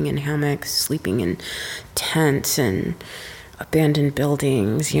 sleeping in hammocks, sleeping in tents and abandoned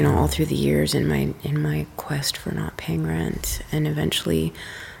buildings, you know, all through the years in my quest for not paying rent, and eventually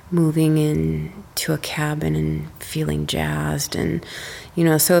moving into a cabin and feeling jazzed. And, you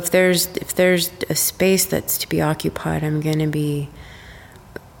know, so if there's a space that's to be occupied, I'm going to be,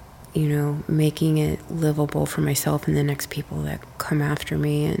 you know, making it livable for myself and the next people that come after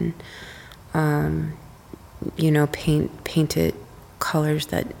me, and you know, paint it colors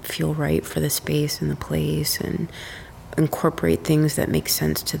that feel right for the space and the place, and incorporate things that make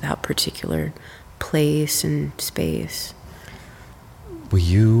sense to that particular place and space. Will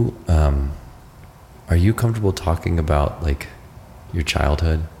you are you comfortable talking about like your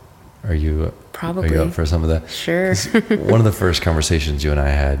childhood? Are you up for some of that? Sure. One of the first conversations you and I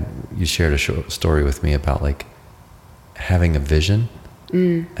had, you shared a story with me about like having a vision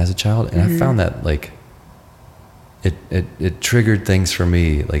as a child, and I found that like it triggered things for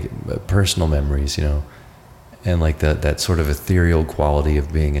me, like personal memories, you know. and like that sort of ethereal quality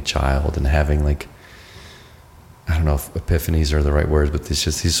of being a child and having like, I don't know if epiphanies are the right words, but it's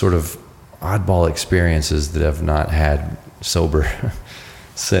just these sort of oddball experiences that I've not had sober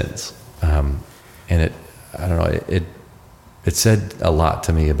since. And I don't know, it said a lot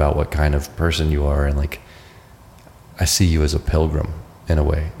to me about what kind of person you are. And like, I see you as a pilgrim in a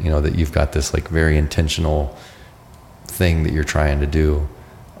way, you know, that you've got this like very intentional thing that you're trying to do.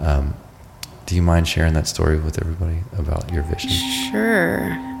 Do you mind sharing that story with everybody about your vision?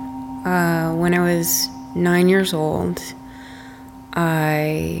 Sure. When I was 9 years old,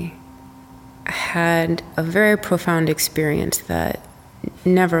 I had a very profound experience that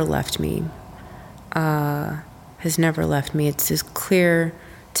never left me, has never left me. It's as clear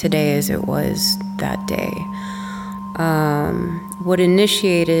today as it was that day. What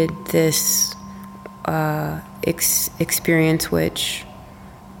initiated this experience, which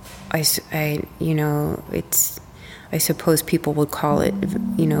I suppose people would call it,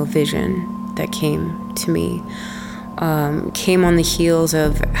 vision that came to me, came on the heels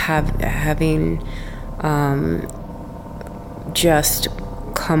of having just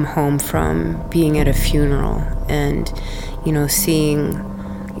come home from being at a funeral and, seeing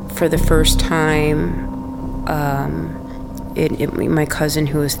for the first time my cousin,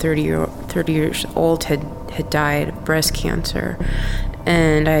 who was 30 years old, had died of breast cancer.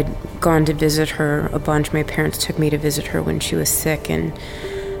 And I'd gone to visit her a bunch. My parents took me to visit her when she was sick, and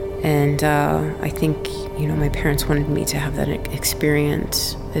I think, my parents wanted me to have that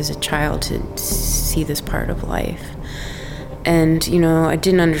experience as a child, to see this part of life. And, I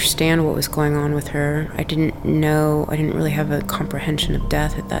didn't understand what was going on with her. I didn't really have a comprehension of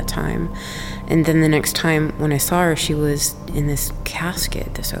death at that time. And then the next time when I saw her, she was in this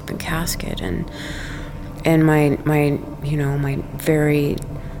casket, this open casket, and my very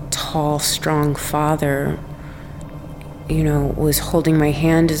tall, strong father, was holding my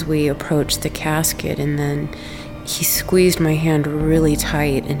hand as we approached the casket, and then he squeezed my hand really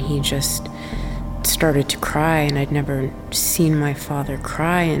tight, and he just started to cry, and I'd never seen my father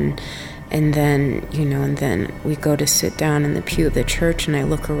cry, and then we go to sit down in the pew of the church, and I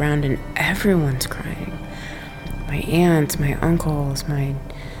look around, and everyone's crying. My aunts, my uncles, my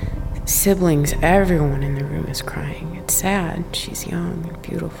siblings, everyone in the room is crying. It's sad. She's young and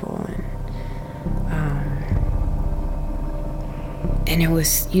beautiful, and it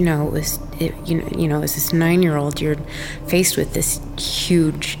was, as this 9-year-old, you're faced with this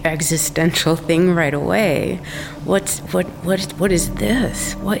huge existential thing right away. What is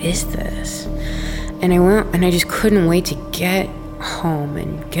this? What is this? And I went, and I just couldn't wait to get home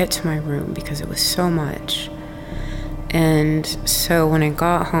and get to my room because it was so much. And so when I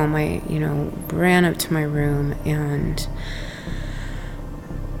got home, I, ran up to my room, and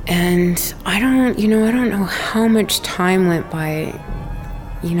I don't know how much time went by.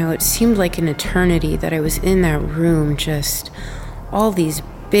 It seemed like an eternity that I was in that room, just all these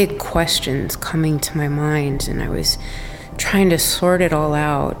big questions coming to my mind, and I was trying to sort it all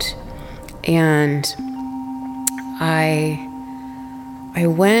out. And I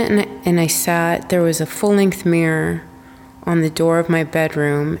went and I sat. There was a full-length mirror on the door of my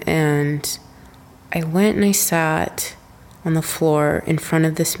bedroom, and I went and I sat on the floor in front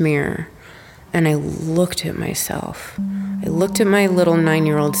of this mirror, and I looked at myself. I looked at my little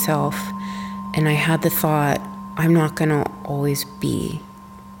 9-year-old self, and I had the thought, I'm not gonna always be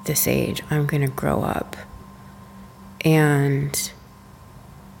this age. I'm gonna grow up. And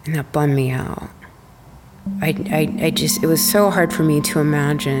that bummed me out. It was so hard for me to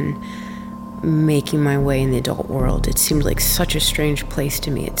imagine making my way in the adult world. It seemed like such a strange place to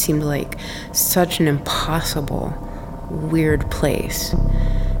me. It seemed like such an impossible, weird place.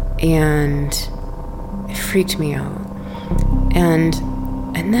 And it freaked me out. And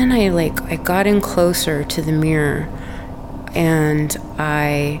then I got in closer to the mirror, and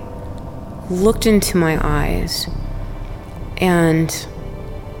I looked into my eyes, and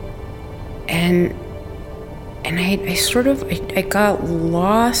I got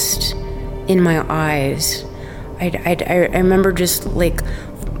lost in my eyes. I remember just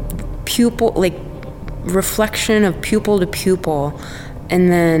pupil, reflection of pupil to pupil,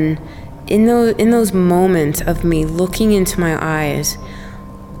 and then in those moments of me looking into my eyes,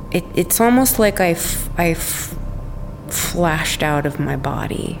 it's almost like I flashed out of my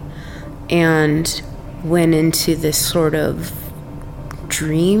body and went into this sort of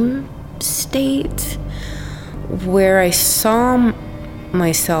dream state where I saw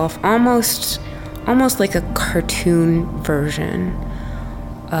myself almost like a cartoon version,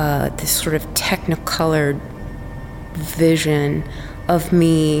 this sort of technicolored vision of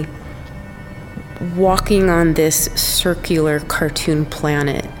me walking on this circular cartoon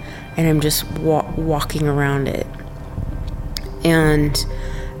planet, and I'm just walking around it. And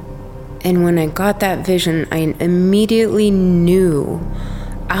when I got that vision, I immediately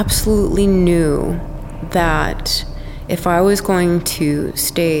absolutely knew that if I was going to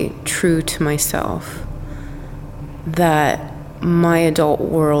stay true to myself, that my adult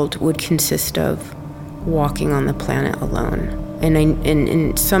world would consist of walking on the planet alone.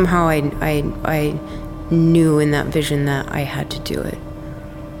 And somehow I knew in that vision that I had to do it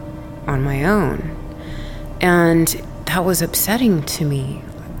on my own. And that was upsetting to me.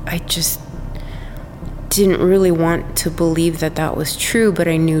 I just didn't really want to believe that that was true, but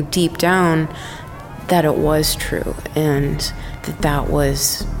I knew deep down that it was true and that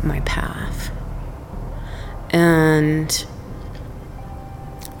was my path. And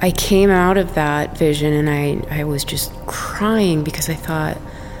I came out of that vision and I was just crying because I thought,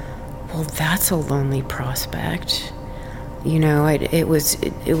 well, that's a lonely prospect. You know, it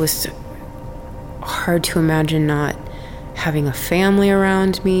was hard to imagine not having a family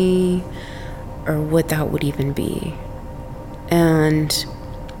around me or what that would even be. And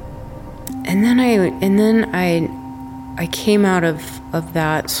then I came out of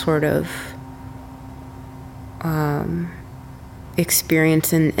that sort of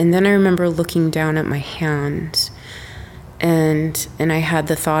experience, and then I remember looking down at my hands, and I had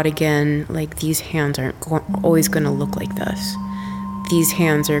the thought again, like, these hands aren't always going to look like this. These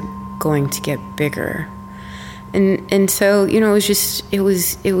hands are going to get bigger. And so, you know, it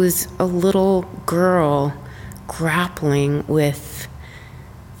was a little girl grappling with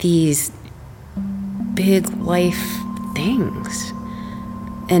these big life things.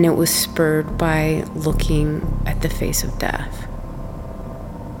 And it was spurred by looking at the face of death.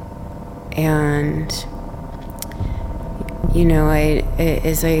 And, you know,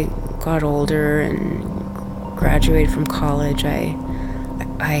 as I got older and graduated from college, I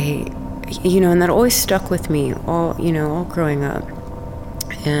you know, and that always stuck with me all growing up.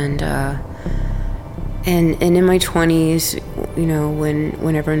 And in my 20s, you know,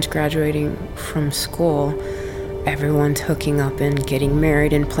 when everyone's graduating from school, everyone's hooking up and getting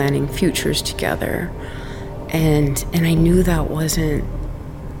married and planning futures together. And I knew that wasn't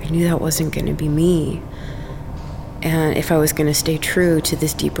going to be me. And if I was going to stay true to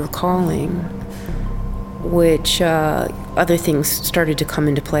this deeper calling, which other things started to come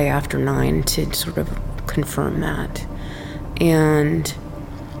into play after 9 to sort of confirm that. And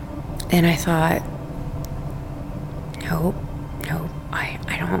I thought, no,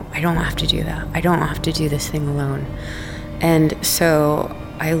 I don't have to do that. I don't have to do this thing alone. And so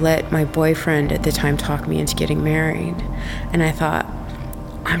I let my boyfriend at the time talk me into getting married. And I thought,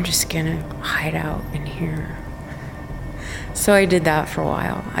 I'm just gonna hide out in here. So I did that for a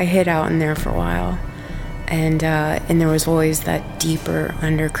while. I hid out in there for a while. And there was always that deeper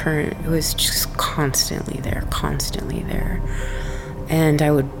undercurrent. It was just constantly there. And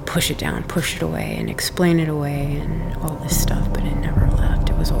I would push it down, push it away, and explain it away, and all this stuff, but it never left.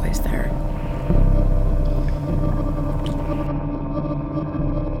 It was always there.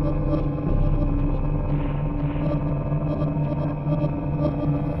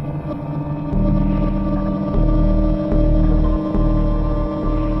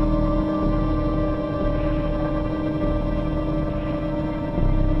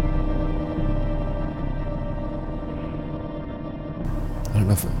 I don't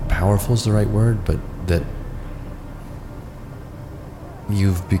know if powerful is the right word, but that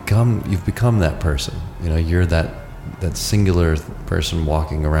you've become that person. You know, you're that singular person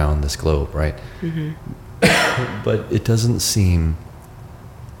walking around this globe, right? Mm-hmm. But it doesn't seem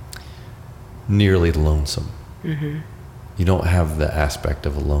nearly lonesome. Mm-hmm. You don't have the aspect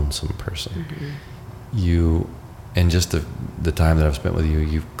of a lonesome person. Mm-hmm. And just the time that I've spent with you,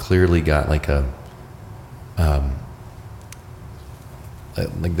 you've clearly got like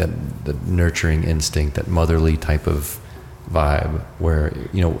like that nurturing instinct, that motherly type of vibe where,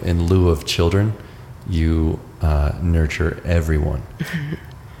 you know, in lieu of children, you nurture everyone.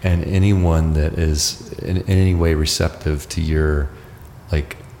 And anyone that is in any way receptive to your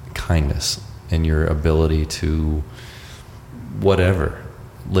like kindness and your ability to whatever,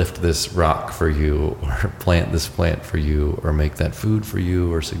 lift this rock for you, or plant this plant for you, or make that food for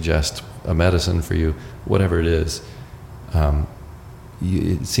you, or suggest a medicine for you, whatever it is.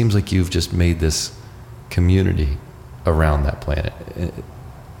 It seems like you've just made this community around that planet.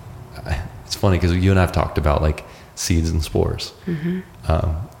 It's funny because you and I have talked about like seeds and spores. Mm-hmm.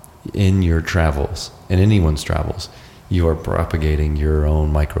 In your travels, in anyone's travels, you are propagating your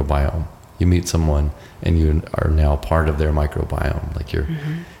own microbiome. You meet someone and you are now part of their microbiome. Like you're,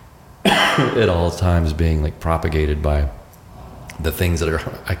 mm-hmm. at all times being like propagated by the things that are,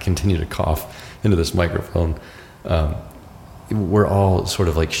 I continue to cough into this microphone. We're all sort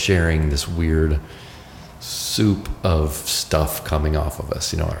of like sharing this weird soup of stuff coming off of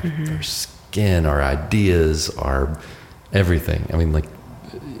us, our skin, our ideas, our everything. I mean, like,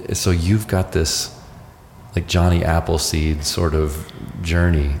 so you've got this like Johnny Appleseed sort of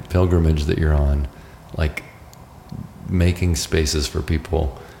journey, pilgrimage that you're on, like making spaces for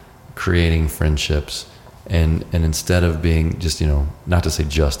people, creating friendships, and instead of being just, not to say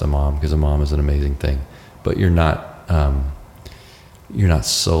just a mom, because a mom is an amazing thing, but you're not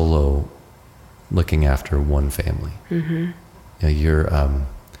solo looking after one family. You're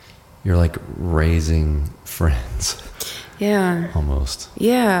like raising friends. Yeah. Almost.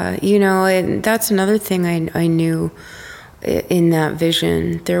 Yeah. And that's another thing I knew in that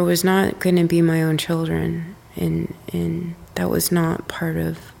vision. There was not going to be my own children, and that was not part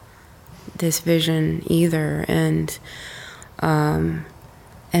of this vision either. And I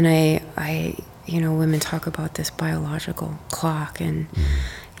women talk about this biological clock, and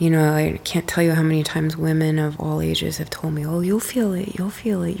I can't tell you how many times women of all ages have told me, "Oh, you'll feel it.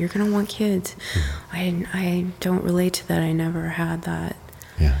 You're gonna want kids." I don't relate to that. I never had that.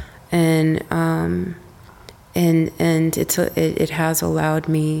 Yeah. And it has allowed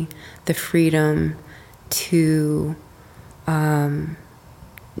me the freedom to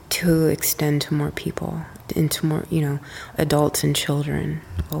extend to more people, into more, adults and children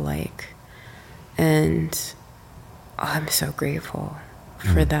alike. And I'm so grateful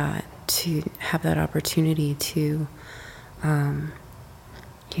for that, to have that opportunity to, I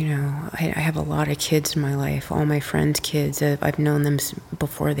have a lot of kids in my life, all my friends' kids. I've known them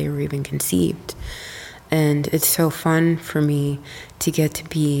before they were even conceived. And it's so fun for me to get to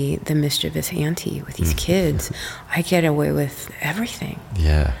be the mischievous auntie with these kids. I get away with everything.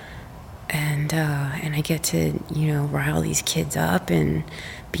 Yeah. And I get to, rile these kids up and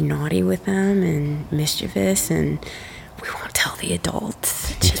be naughty with them and mischievous, and we won't tell the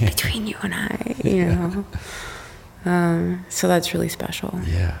adults, just between you and I, so that's really special.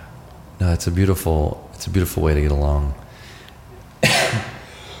 Yeah. No, it's a beautiful way to get along.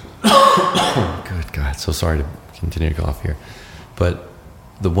 Good God. So sorry to continue to cough here. But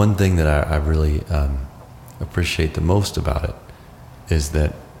the one thing that I really appreciate the most about it is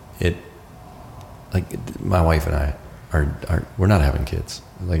that my wife and I we're not having kids,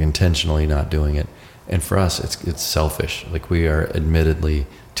 like intentionally not doing it. And for us, it's selfish. Like, we are admittedly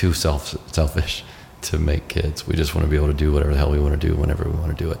too selfish to make kids. We just want to be able to do whatever the hell we want to do whenever we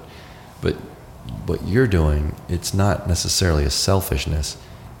want to do it. But what you're doing, it's not necessarily a selfishness.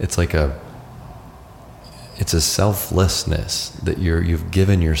 It's like it's a selflessness that you've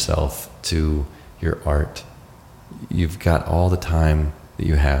given yourself to your art. You've got all the time that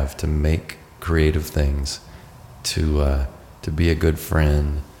you have to make creative things, to be a good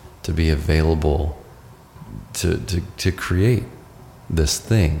friend, to be available, to create this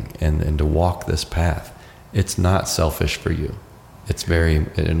thing and to walk this path. It's not selfish for you. It's very,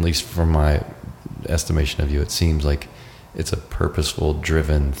 at least from my estimation of you, it seems like it's a purposeful,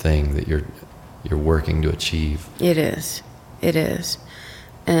 driven thing that you're working to achieve. It is.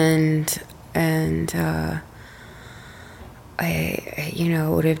 And I it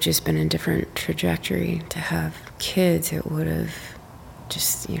would have just been a different trajectory to have kids. It would have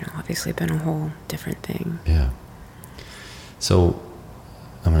just, obviously been a whole different thing. Yeah. So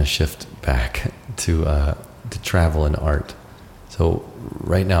I'm going to shift back to travel and art. So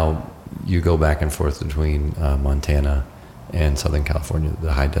right now you go back and forth between Montana and Southern California,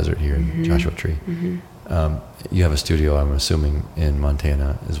 the high desert here in Joshua Tree. You have a studio, I'm assuming, in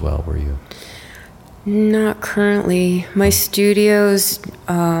Montana as well, where you? Not currently. My studios,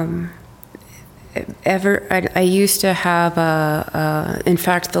 I used to have in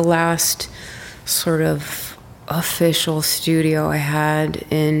fact, the last sort of official studio I had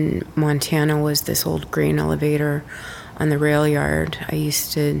in Montana was this old grain elevator on the rail yard. I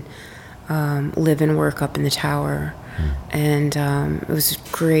used to live and work up in the tower, and it was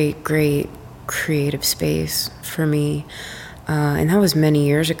great creative space for me. And that was many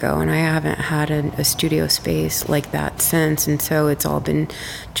years ago, and I haven't had a studio space like that since. And so it's all been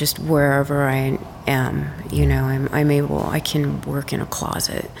just wherever I am. I can work in a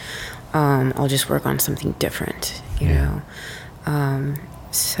closet. I'll just work on something different, you know.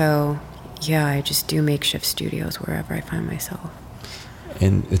 So yeah, I just do makeshift studios wherever I find myself.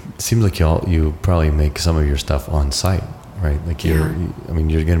 And it seems like you probably make some of your stuff on site, right? Like you're going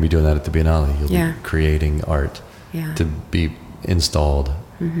to be doing that at the Biennale. You'll be creating art to be installed.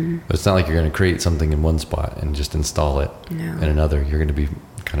 But it's not like you're going to create something in one spot and just install it in another. You're going to be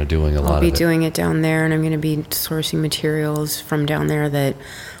kind of doing a lot of it. I'll be doing it down there, and I'm going to be sourcing materials from down there that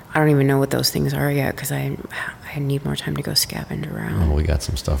I don't even know what those things are yet because I need more time to go scavenge around. Oh, we got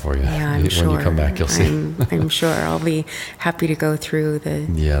some stuff for you. Yeah, I'm sure. When you come back, you'll see. I'm sure. I'll be happy to go through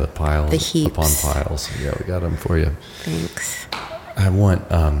the piles, the heaps upon piles. Yeah, we got them for you. Thanks. I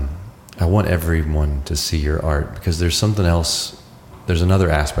want everyone to see your art because there's something else. There's another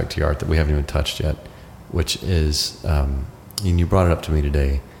aspect to your art that we haven't even touched yet, which is, and you brought it up to me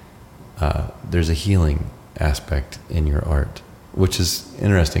today. There's a healing aspect in your art, which is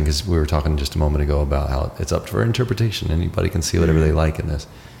interesting because we were talking just a moment ago about how it's up for interpretation. Anybody can see whatever they like in this,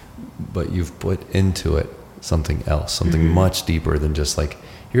 but you've put into it something else, something much deeper than just like,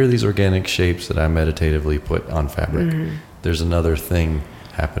 here are these organic shapes that I meditatively put on fabric. There's another thing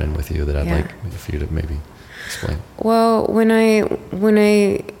happening with you that I'd like for you to maybe explain. Well, when I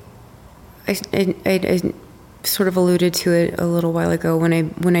sort of alluded to it a little while ago, when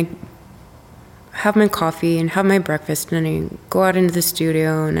I have my coffee and have my breakfast and I go out into the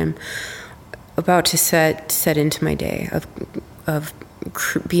studio and I'm about to set into my day of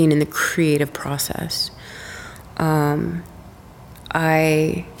being in the creative process, I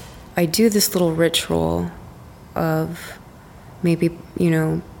do this little ritual of maybe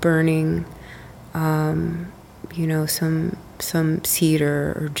burning some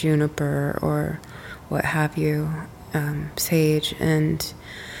cedar or juniper or what have you, sage, and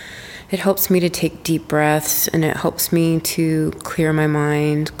it helps me to take deep breaths, and it helps me to clear my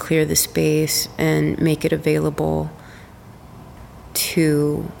mind, clear the space, and make it available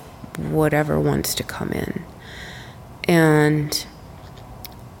to whatever wants to come in. And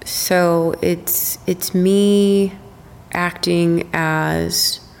so it's me acting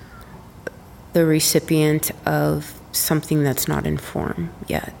as the recipient of something that's not informed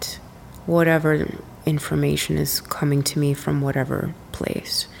yet, whatever information is coming to me from whatever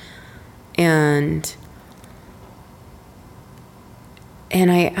place. And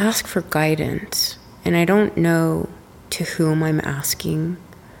I ask for guidance, and I don't know to whom I'm asking.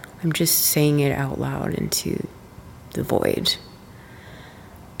 I'm just saying it out loud into the void.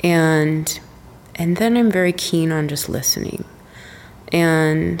 And then I'm very keen on just listening.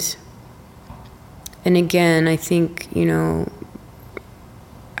 And again, I think,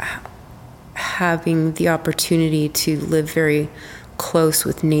 having the opportunity to live very close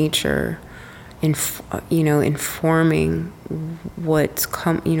with nature, informing what's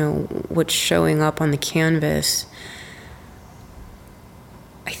what's showing up on the canvas.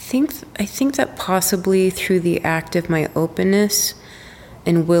 I think that possibly through the act of my openness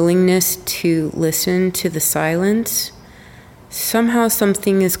and willingness to listen to the silence, somehow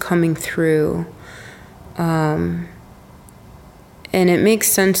something is coming through. And it makes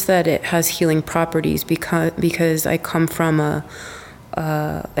sense that it has healing properties because I come from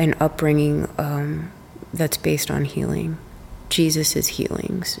an upbringing that's based on healing. Jesus'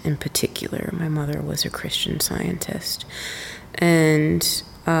 healings in particular. My mother was a Christian Scientist. And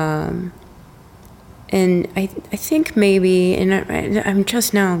I think maybe, and I'm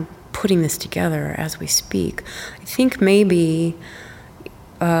just now putting this together as we speak, I think maybe,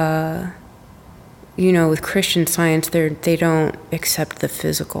 with Christian Science, they don't accept the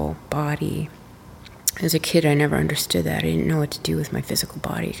physical body. As a kid, I never understood that. I didn't know what to do with my physical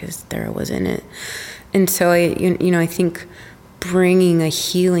body because there I was in it. And so I think bringing a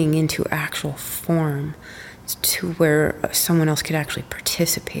healing into actual form to where someone else could actually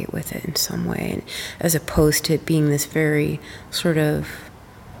participate with it in some way, as opposed to it being this very sort of,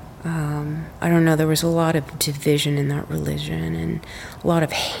 I don't know, there was a lot of division in that religion and a lot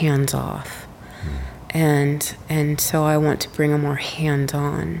of hands-off. And so I want to bring a more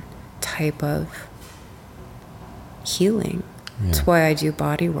hands-on type of healing. Yeah. That's why I do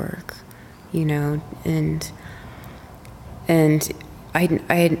body work, and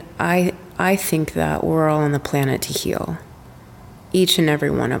I think that we're all on the planet to heal. Each and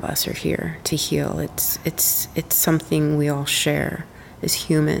every one of us are here to heal. It's something we all share as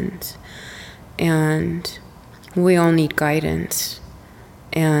humans, and we all need guidance.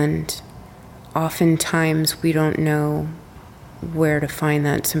 And oftentimes we don't know where to find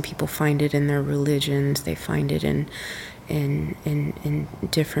that. Some people find it in their religions. They find it in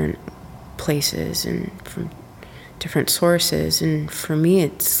different places and from different sources. And for me,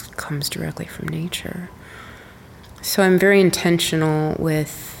 it comes directly from nature. So I'm very intentional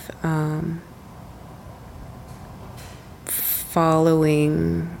with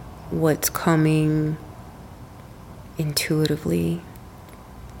following what's coming intuitively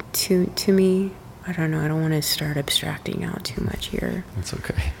to me. I don't know. I don't want to start abstracting out too much here. That's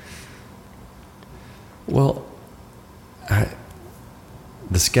okay. Well,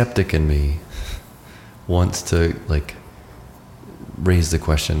 the skeptic in me wants to like raise the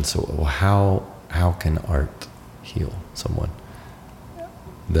question, so how can art heal someone?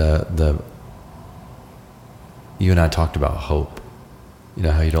 You and I talked about hope. You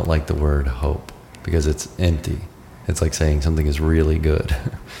know how you don't like the word hope because it's empty. It's like saying something is really good.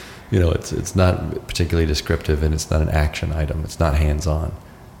 You know, it's not particularly descriptive, and it's not an action item. It's not hands-on.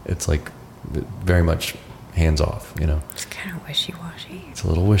 It's like very much hands-off, you know. It's kind of wishy-washy. It's a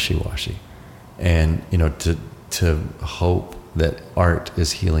little wishy-washy. And, you know, to hope that art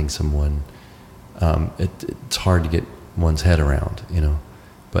is healing someone, it's hard to get one's head around, you know.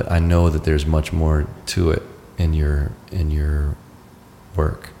 But I know that there's much more to it in your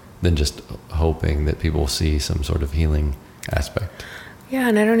work than just hoping that people see some sort of healing aspect. Yeah,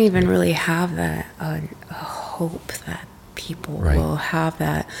 and I don't even really have that a hope that people will have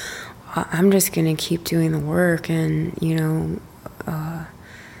that. I'm just going to keep doing the work, and, you know,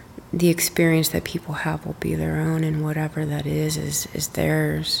 the experience that people have will be their own, and whatever that is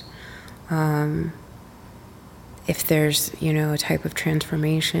theirs. If there's, you know, a type of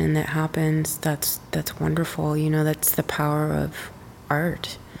transformation that happens, that's wonderful. You know, that's the power of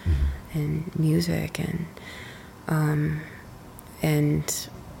art and music, and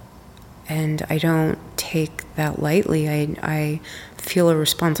I don't take that lightly. I feel a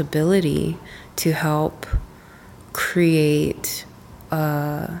responsibility to help create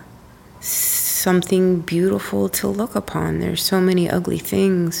something beautiful to look upon. There's so many ugly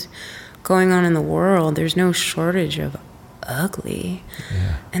things going on in the world. There's no shortage of ugly.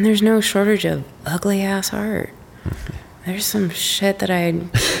 Yeah. And there's no shortage of ugly ass art. There's some shit that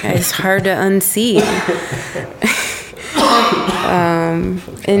it's hard to unsee.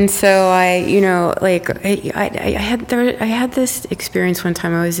 And so I, you know, like I had this experience one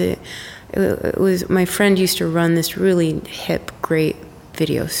time. It was my friend used to run this really hip, great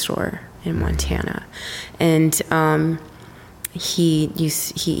video store in Montana, and he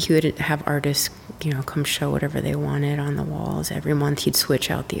would have artists, you know, come show whatever they wanted on the walls. Every month he'd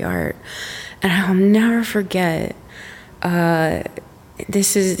switch out the art, and I'll never forget.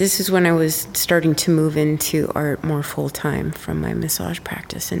 This is when I was starting to move into art more full time from my massage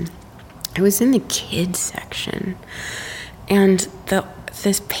practice, and I was in the kids section, and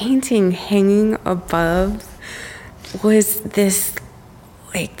this painting hanging above was this,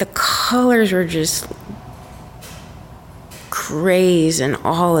 like, the colors were just grays and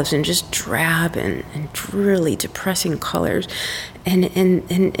olives and just drab and really depressing colors, and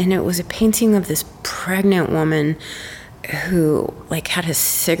it was a painting of this pregnant woman who, like, had a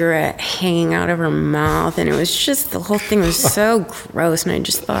cigarette hanging out of her mouth, and it was just, the whole thing was so gross, and I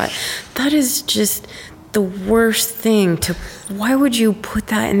just thought, that is just the worst thing why would you put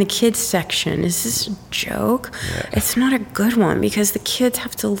that in the kids section? Is this a joke? Yeah. It's not a good one, because the kids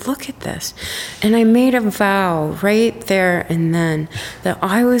have to look at this. And I made a vow right there and then that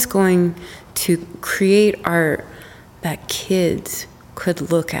I was going to create art that kids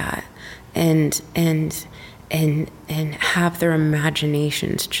could look at and have their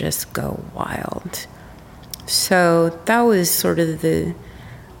imaginations just go wild. So that was sort of that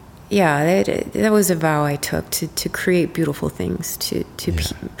was a vow I took to create beautiful things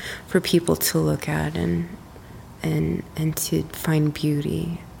for people to look at and to find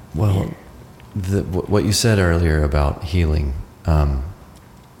beauty. Well, what you said earlier about healing,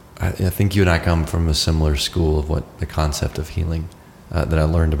 I think you and I come from a similar school of what the concept of healing that I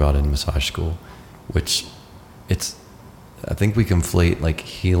learned about in massage school, which I think we conflate like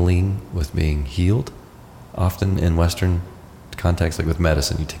healing with being healed often in Western context. Like with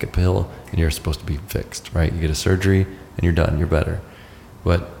medicine, you take a pill and you're supposed to be fixed, right? You get a surgery and you're done, you're better.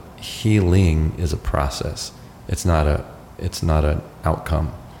 But healing is a process. It's not an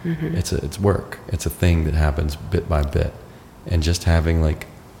outcome. Mm-hmm. It's work. It's a thing that happens bit by bit. And just having like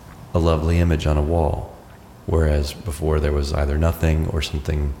a lovely image on a wall, whereas before there was either nothing or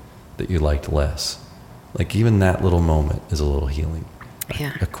something that you liked less. Like even that little moment is a little healing.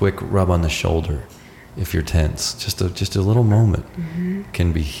 Yeah. A quick rub on the shoulder if you're tense, just a little moment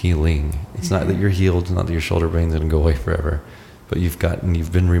can be healing. It's not that you're healed, it's not that your shoulder pain's gonna go away forever, but you've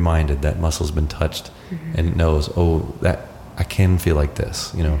been reminded that muscle's been touched and it knows, that I can feel like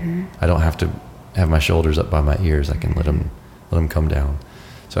this, you know. I don't have to have my shoulders up by my ears. I can let them come down.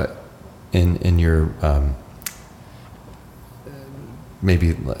 So in your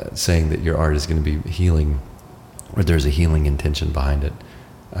maybe saying that your art is going to be healing, or there's a healing intention behind it,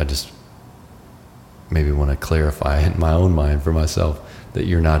 I just maybe want to clarify in my own mind for myself that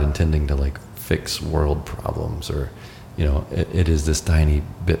you're not intending to like fix world problems, or, you know, it is this tiny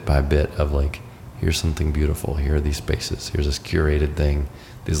bit by bit of like, here's something beautiful. Here are these spaces. Here's this curated thing,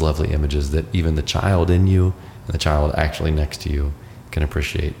 these lovely images that even the child in you and the child actually next to you can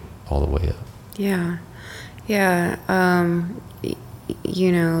appreciate all the way up. Yeah. Yeah.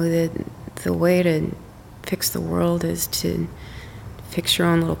 You know, the way to fix the world is to fix your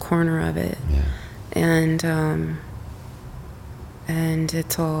own little corner of it. Yeah. And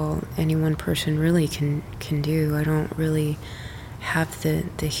it's all any one person really can do. I don't really have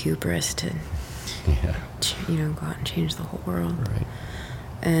the hubris to, you know, go out and change the whole world. Right.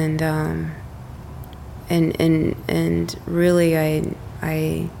 And really, I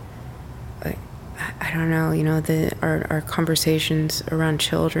don't know, you know, our conversations around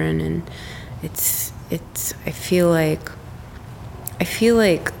children, and it's I feel like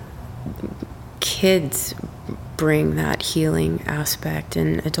kids bring that healing aspect,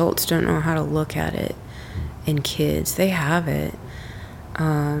 and adults don't know how to look at it in kids. They have it.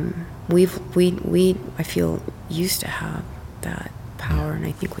 We I feel used to have that power, and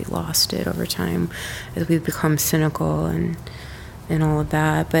I think we lost it over time as we've become cynical and all of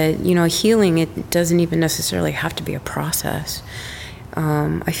that. But, you know, healing, it doesn't even necessarily have to be a process.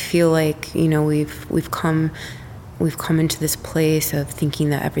 I feel like, you know, we've come into this place of thinking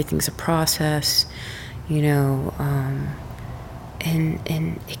that everything's a process, you know, and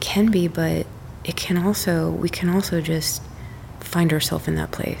it can be, but we can also just find ourselves in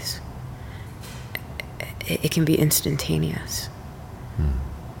that place. It can be instantaneous.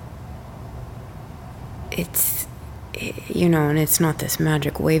 You know, and it's not this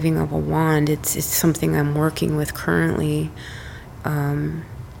magic waving of a wand. It's something I'm working with currently.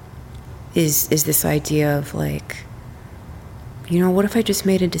 Is this idea of like, you know, what if I just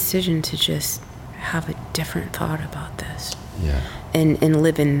made a decision to just have a different thought about this? Yeah. And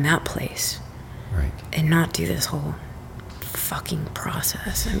live in that place. Right. And not do this whole fucking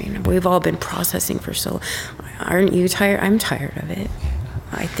process. I mean, we've all been processing for so. Aren't you tired? I'm tired of it.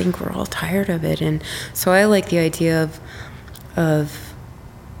 I think we're all tired of it, and so I like the idea of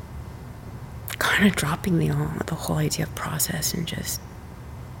kind of dropping the whole idea of process and just,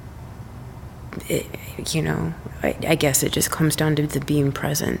 you know, I guess it just comes down to the being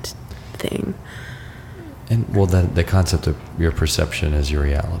present thing. And well, the concept of your perception is your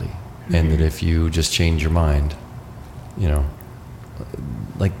reality, mm-hmm. and that if you just change your mind, you know,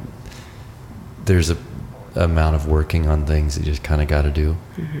 like there's a amount of working on things that you just kind of got to do,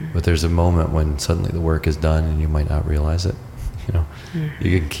 mm-hmm. but there's a moment when suddenly the work is done and you might not realize it. You know, mm-hmm.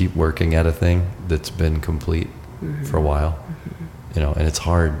 you can keep working at a thing that's been complete mm-hmm. for a while, mm-hmm. you know, and it's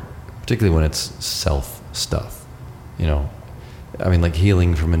hard, particularly when it's self stuff, you know. I mean, like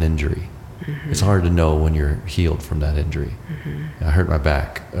healing from an injury. Mm-hmm. It's hard to know when you're healed from that injury. Mm-hmm. I hurt my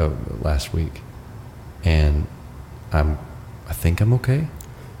back last week, and I think I'm okay,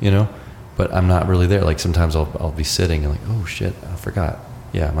 you know, but I'm not really there. Like sometimes I'll be sitting and like, oh shit, I forgot.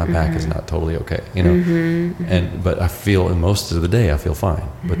 Yeah, my mm-hmm. back is not totally okay, you know. Mm-hmm. But I feel, in most of the day I feel fine.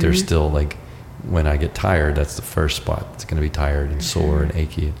 Mm-hmm. But there's still like, when I get tired, that's the first spot. It's going to be tired and sore and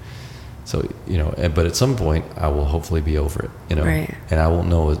achy. So, you know, but at some point I will hopefully be over it, you know. Right. And I won't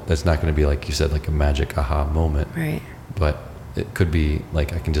know, that's not going to be like you said, like a magic aha moment. Right. But it could be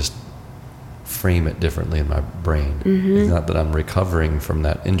like I can just frame it differently in my brain. Mm-hmm. It's not that I'm recovering from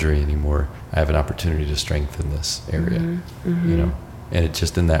that injury anymore. I have an opportunity to strengthen this area, mm-hmm. you know. And it's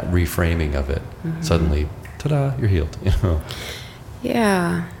just in that reframing of it, mm-hmm. suddenly, ta-da, you're healed, you know.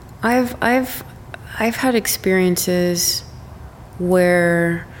 Yeah, I've had experiences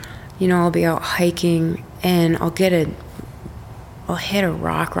where, you know, I'll be out hiking and I'll hit a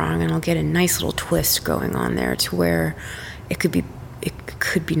rock wrong and I'll get a nice little twist going on there to where it could be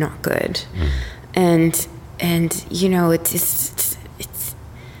not good, and you know, it's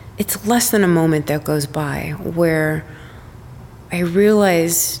less than a moment that goes by where I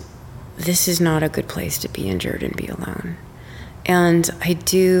realize this is not a good place to be injured and be alone. And I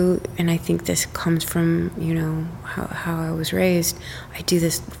think this comes from, you know, how I was raised. I do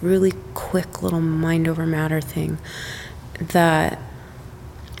this really quick little mind over matter thing that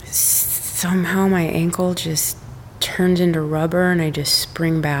somehow my ankle just turns into rubber and I just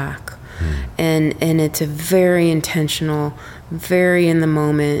spring back. And it's a very intentional, very in the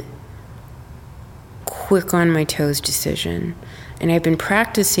moment, quick on my toes decision. And I've been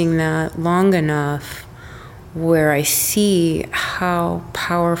practicing that long enough where I see how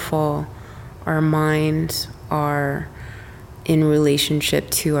powerful our minds are in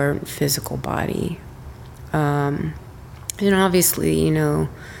relationship to our physical body. And obviously, you know,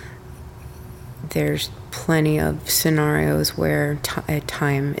 there's plenty of scenarios where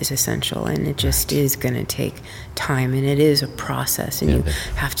time is essential, and it just is going to take time, and it is a process, and you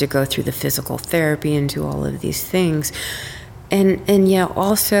have to go through the physical therapy and do all of these things. And yeah,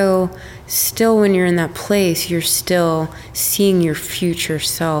 also, still when you're in that place, you're still seeing your future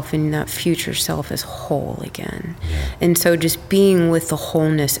self, and that future self is whole again. Yeah. And so just being with the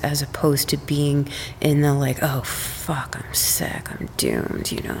wholeness as opposed to being in the like, oh, fuck, I'm sick, I'm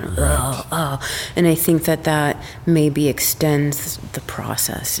doomed, you know. Right. And I think that maybe extends the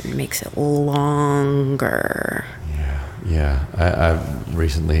process and makes it longer. Yeah. I've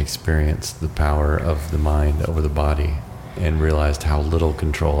recently experienced the power of the mind over the body, and realized how little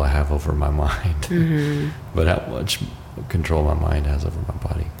control I have over my mind, but how much control my mind has over my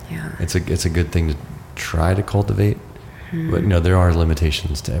body. Yeah, it's a good thing to try to cultivate, but there are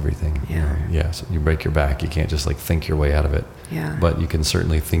limitations to everything. So you break your back, you can't just like think your way out of it. Yeah, but you can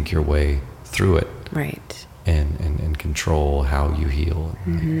certainly think your way through it. Right. And control how you heal.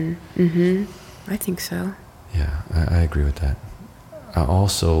 I think so. Yeah, I agree with that. I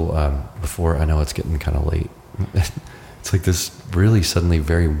also before, I know it's getting kind of late. It's like this really suddenly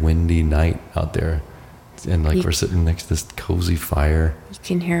very windy night out there, and like we're sitting next to this cozy fire. You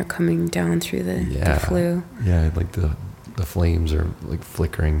can hear it coming down through the flue. Yeah, like the flames are like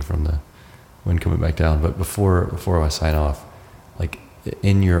flickering from the wind coming back down. But before I sign off, like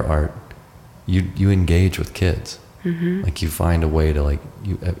in your art, you engage with kids. Like you find a way to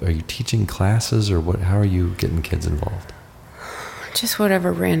are you teaching classes or what? How are you getting kids involved? Just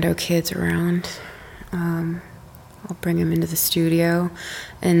whatever rando kids around. I'll bring them into the studio,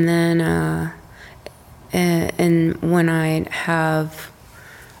 and then and when I have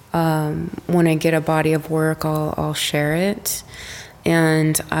when I get a body of work, I'll share it,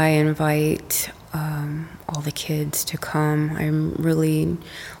 and I invite all the kids to come. I really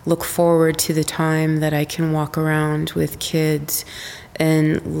look forward to the time that I can walk around with kids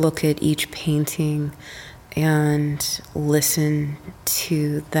and look at each painting and listen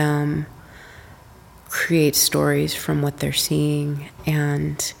to them create stories from what they're seeing,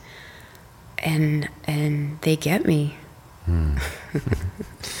 and they get me.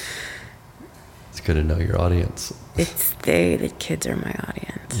 It's good to know your audience. The kids are my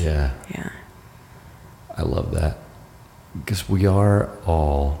audience. Yeah. I love that, because we are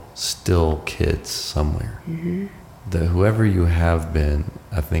all still kids somewhere. Whoever you have been,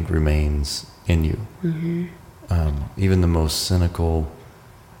 I think, remains in you. Even the most cynical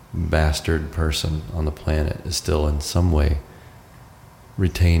bastard person on the planet is still in some way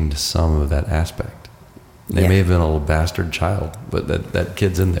retained some of that aspect. They may have been a little bastard child, but that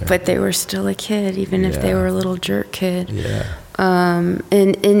kid's in there. But they were still a kid, even if they were a little jerk kid. Yeah.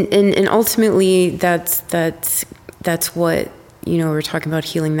 And ultimately that's what, we're talking about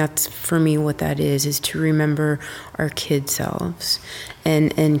healing. That's for me what that is to remember our kid selves,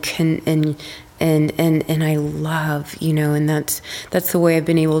 and I love, and that's the way I've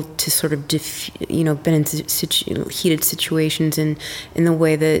been able to sort of been in heated situations, and in the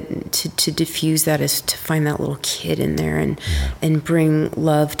way that to diffuse that is to find that little kid in there and bring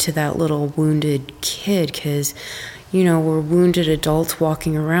love to that little wounded kid, because we're wounded adults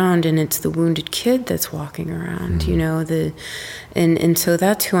walking around, and it's the wounded kid that's walking around. And so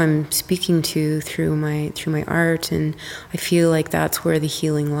that's who I'm speaking to through my art, and I feel like that's where the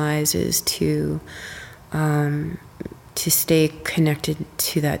healing lies, is to stay connected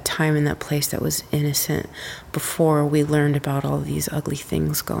to that time and that place that was innocent before we learned about all these ugly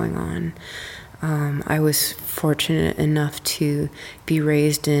things going on. I was fortunate enough to be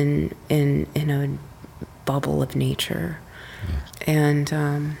raised in a bubble of nature, and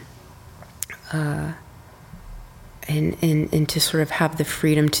to sort of have the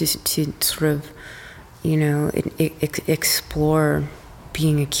freedom to sort of explore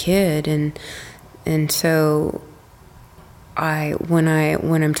being a kid, and so when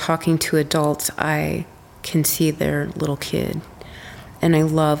I'm talking to adults, I can see their little kid, and I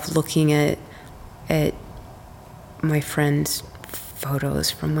love looking at my friends' photos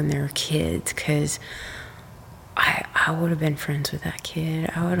from when they were kids, because I would have been friends with that kid.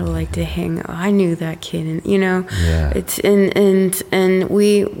 I would have liked to hang. I knew that kid, and it's and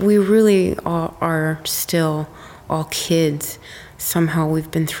we really are still all kids. Somehow we've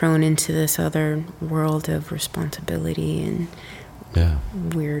been thrown into this other world of responsibility and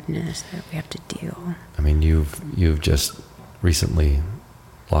weirdness that we have to deal. I mean, you've just recently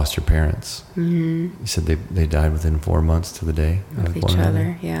lost your parents. You said they died within 4 months to the day of each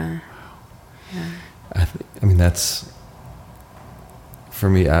other. Yeah. I mean, that's, for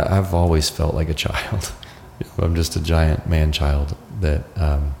me, I've always felt like a child. I'm just a giant man-child that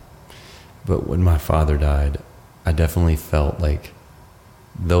But when my father died, I definitely felt like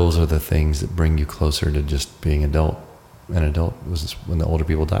those are the things that bring you closer to just being an adult was when the older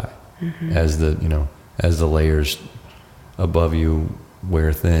people die. As the layers above you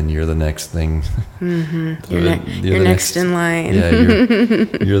wear thin, you're the next thing. You're next in line. Yeah,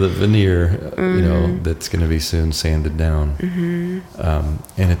 you're the veneer, that's going to be soon sanded down.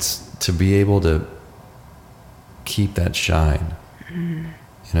 And it's to be able to keep that shine,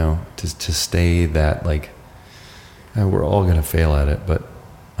 to stay that, like, we're all going to fail at it, but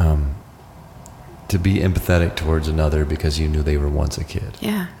to be empathetic towards another because you knew they were once a kid.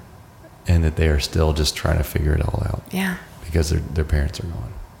 Yeah. And that they are still just trying to figure it all out. Yeah. Because their parents are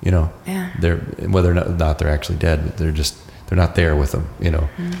gone. Yeah. They're, whether or not they're actually dead, but they're not there with them.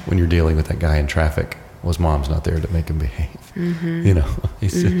 When you're dealing with that guy in traffic, his mom's not there to make him behave.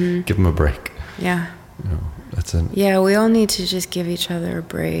 Give him a break. Yeah. Yeah, we all need to just give each other a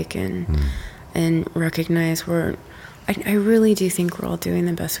break and recognize I really do think we're all doing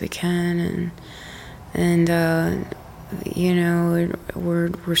the best we can, and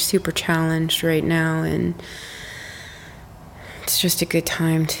we're super challenged right now, and it's just a good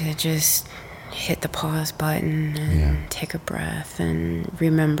time to just hit the pause button and take a breath and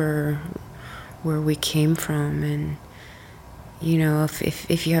remember where we came from. And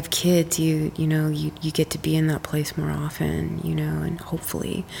if you have kids, you get to be in that place more often, and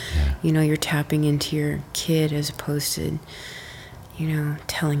hopefully you're tapping into your kid as opposed to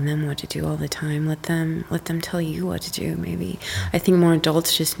telling them what to do all the time. Let them tell you what to do. Maybe I think more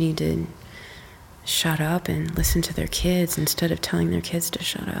adults just need to shut up and listen to their kids instead of telling their kids to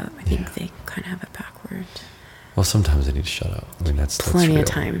shut up. I think they kind of have it backwards. Well, sometimes they need to shut up. I mean, that's plenty real. Of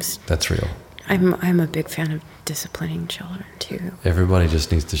times. That's real. I'm a big fan of disciplining children too. Everybody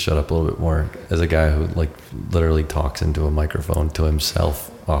just needs to shut up a little bit more. As a guy who literally talks into a microphone to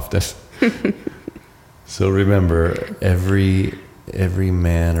himself often. So remember, every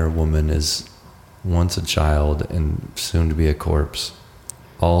man or woman is once a child and soon to be a corpse.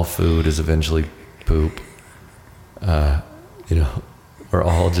 All food is eventually poop.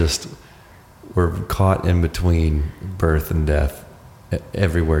 We're caught in between birth and death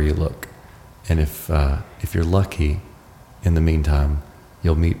everywhere you look. And if you're lucky, in the meantime,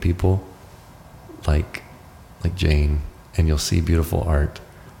 you'll meet people like Jane, and you'll see beautiful art,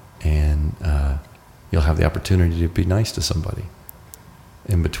 and you'll have the opportunity to be nice to somebody.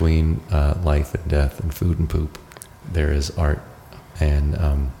 In between life and death and food and poop, there is art, and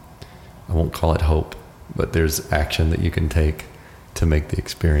I won't call it hope, but there's action that you can take to make the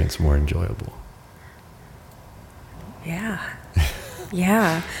experience more enjoyable. Yeah.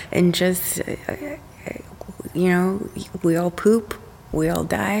 Yeah, and just, we all poop, we all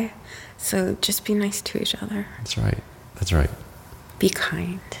die, so just be nice to each other. That's right. Be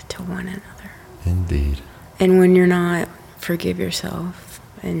kind to one another. Indeed. And when you're not, forgive yourself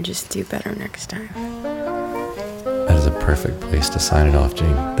and just do better next time. That is a perfect place to sign it off,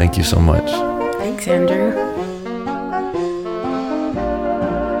 Jane. Thank you so much. Thanks, Andrew.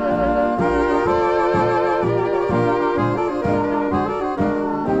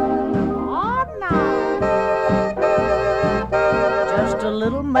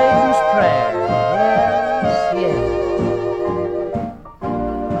 Little maiden's prayer. Yes, yes.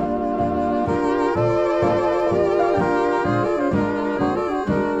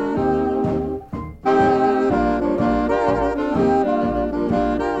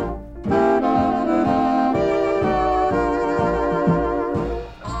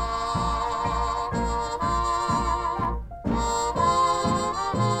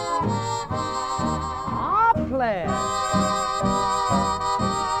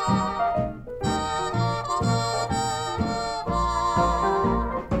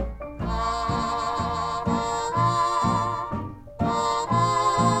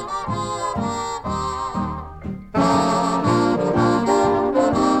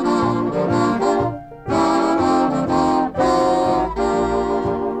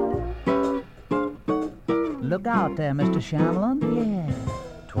 Look out there, Mr. Shamlin. Yeah.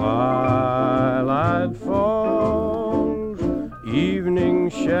 Twilight falls, evening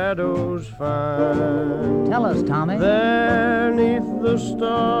shadows fine. Tell us, Tommy. There 'neath the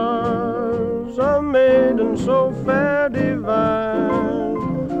stars, a maiden so fair divine.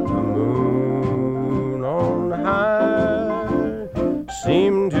 The moon on high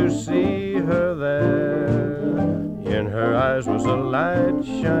seemed to see her there. In her eyes was a light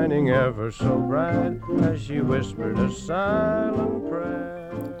shining ever so bright as she whispered a silent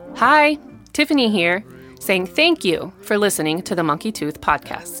prayer. Hi, Tiffany here, saying thank you for listening to the Monkey Tooth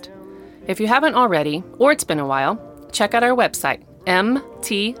Podcast. If you haven't already, or it's been a while, check out our website,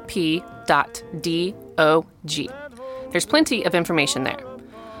 mtp.com. There's plenty of information there.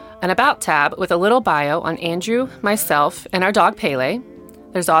 An About tab with a little bio on Andrew, myself, and our dog Pele.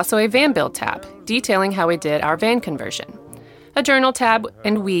 There's also a Van Build tab detailing how we did our van conversion. A Journal tab,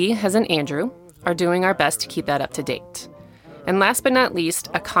 and we, as in Andrew, are doing our best to keep that up to date. And last but not least,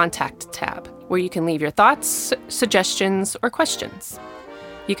 a Contact tab, where you can leave your thoughts, suggestions, or questions.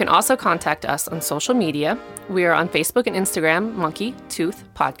 You can also contact us on social media. We are on Facebook and Instagram, Monkey Tooth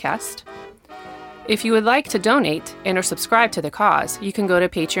Podcast. If you would like to donate and or subscribe to the cause, you can go to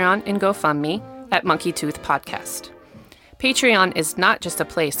Patreon and GoFundMe at Monkey Tooth Podcast. Patreon is not just a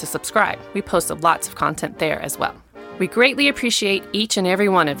place to subscribe. We post lots of content there as well. We greatly appreciate each and every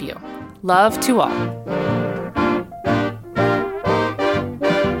one of you. Love to all.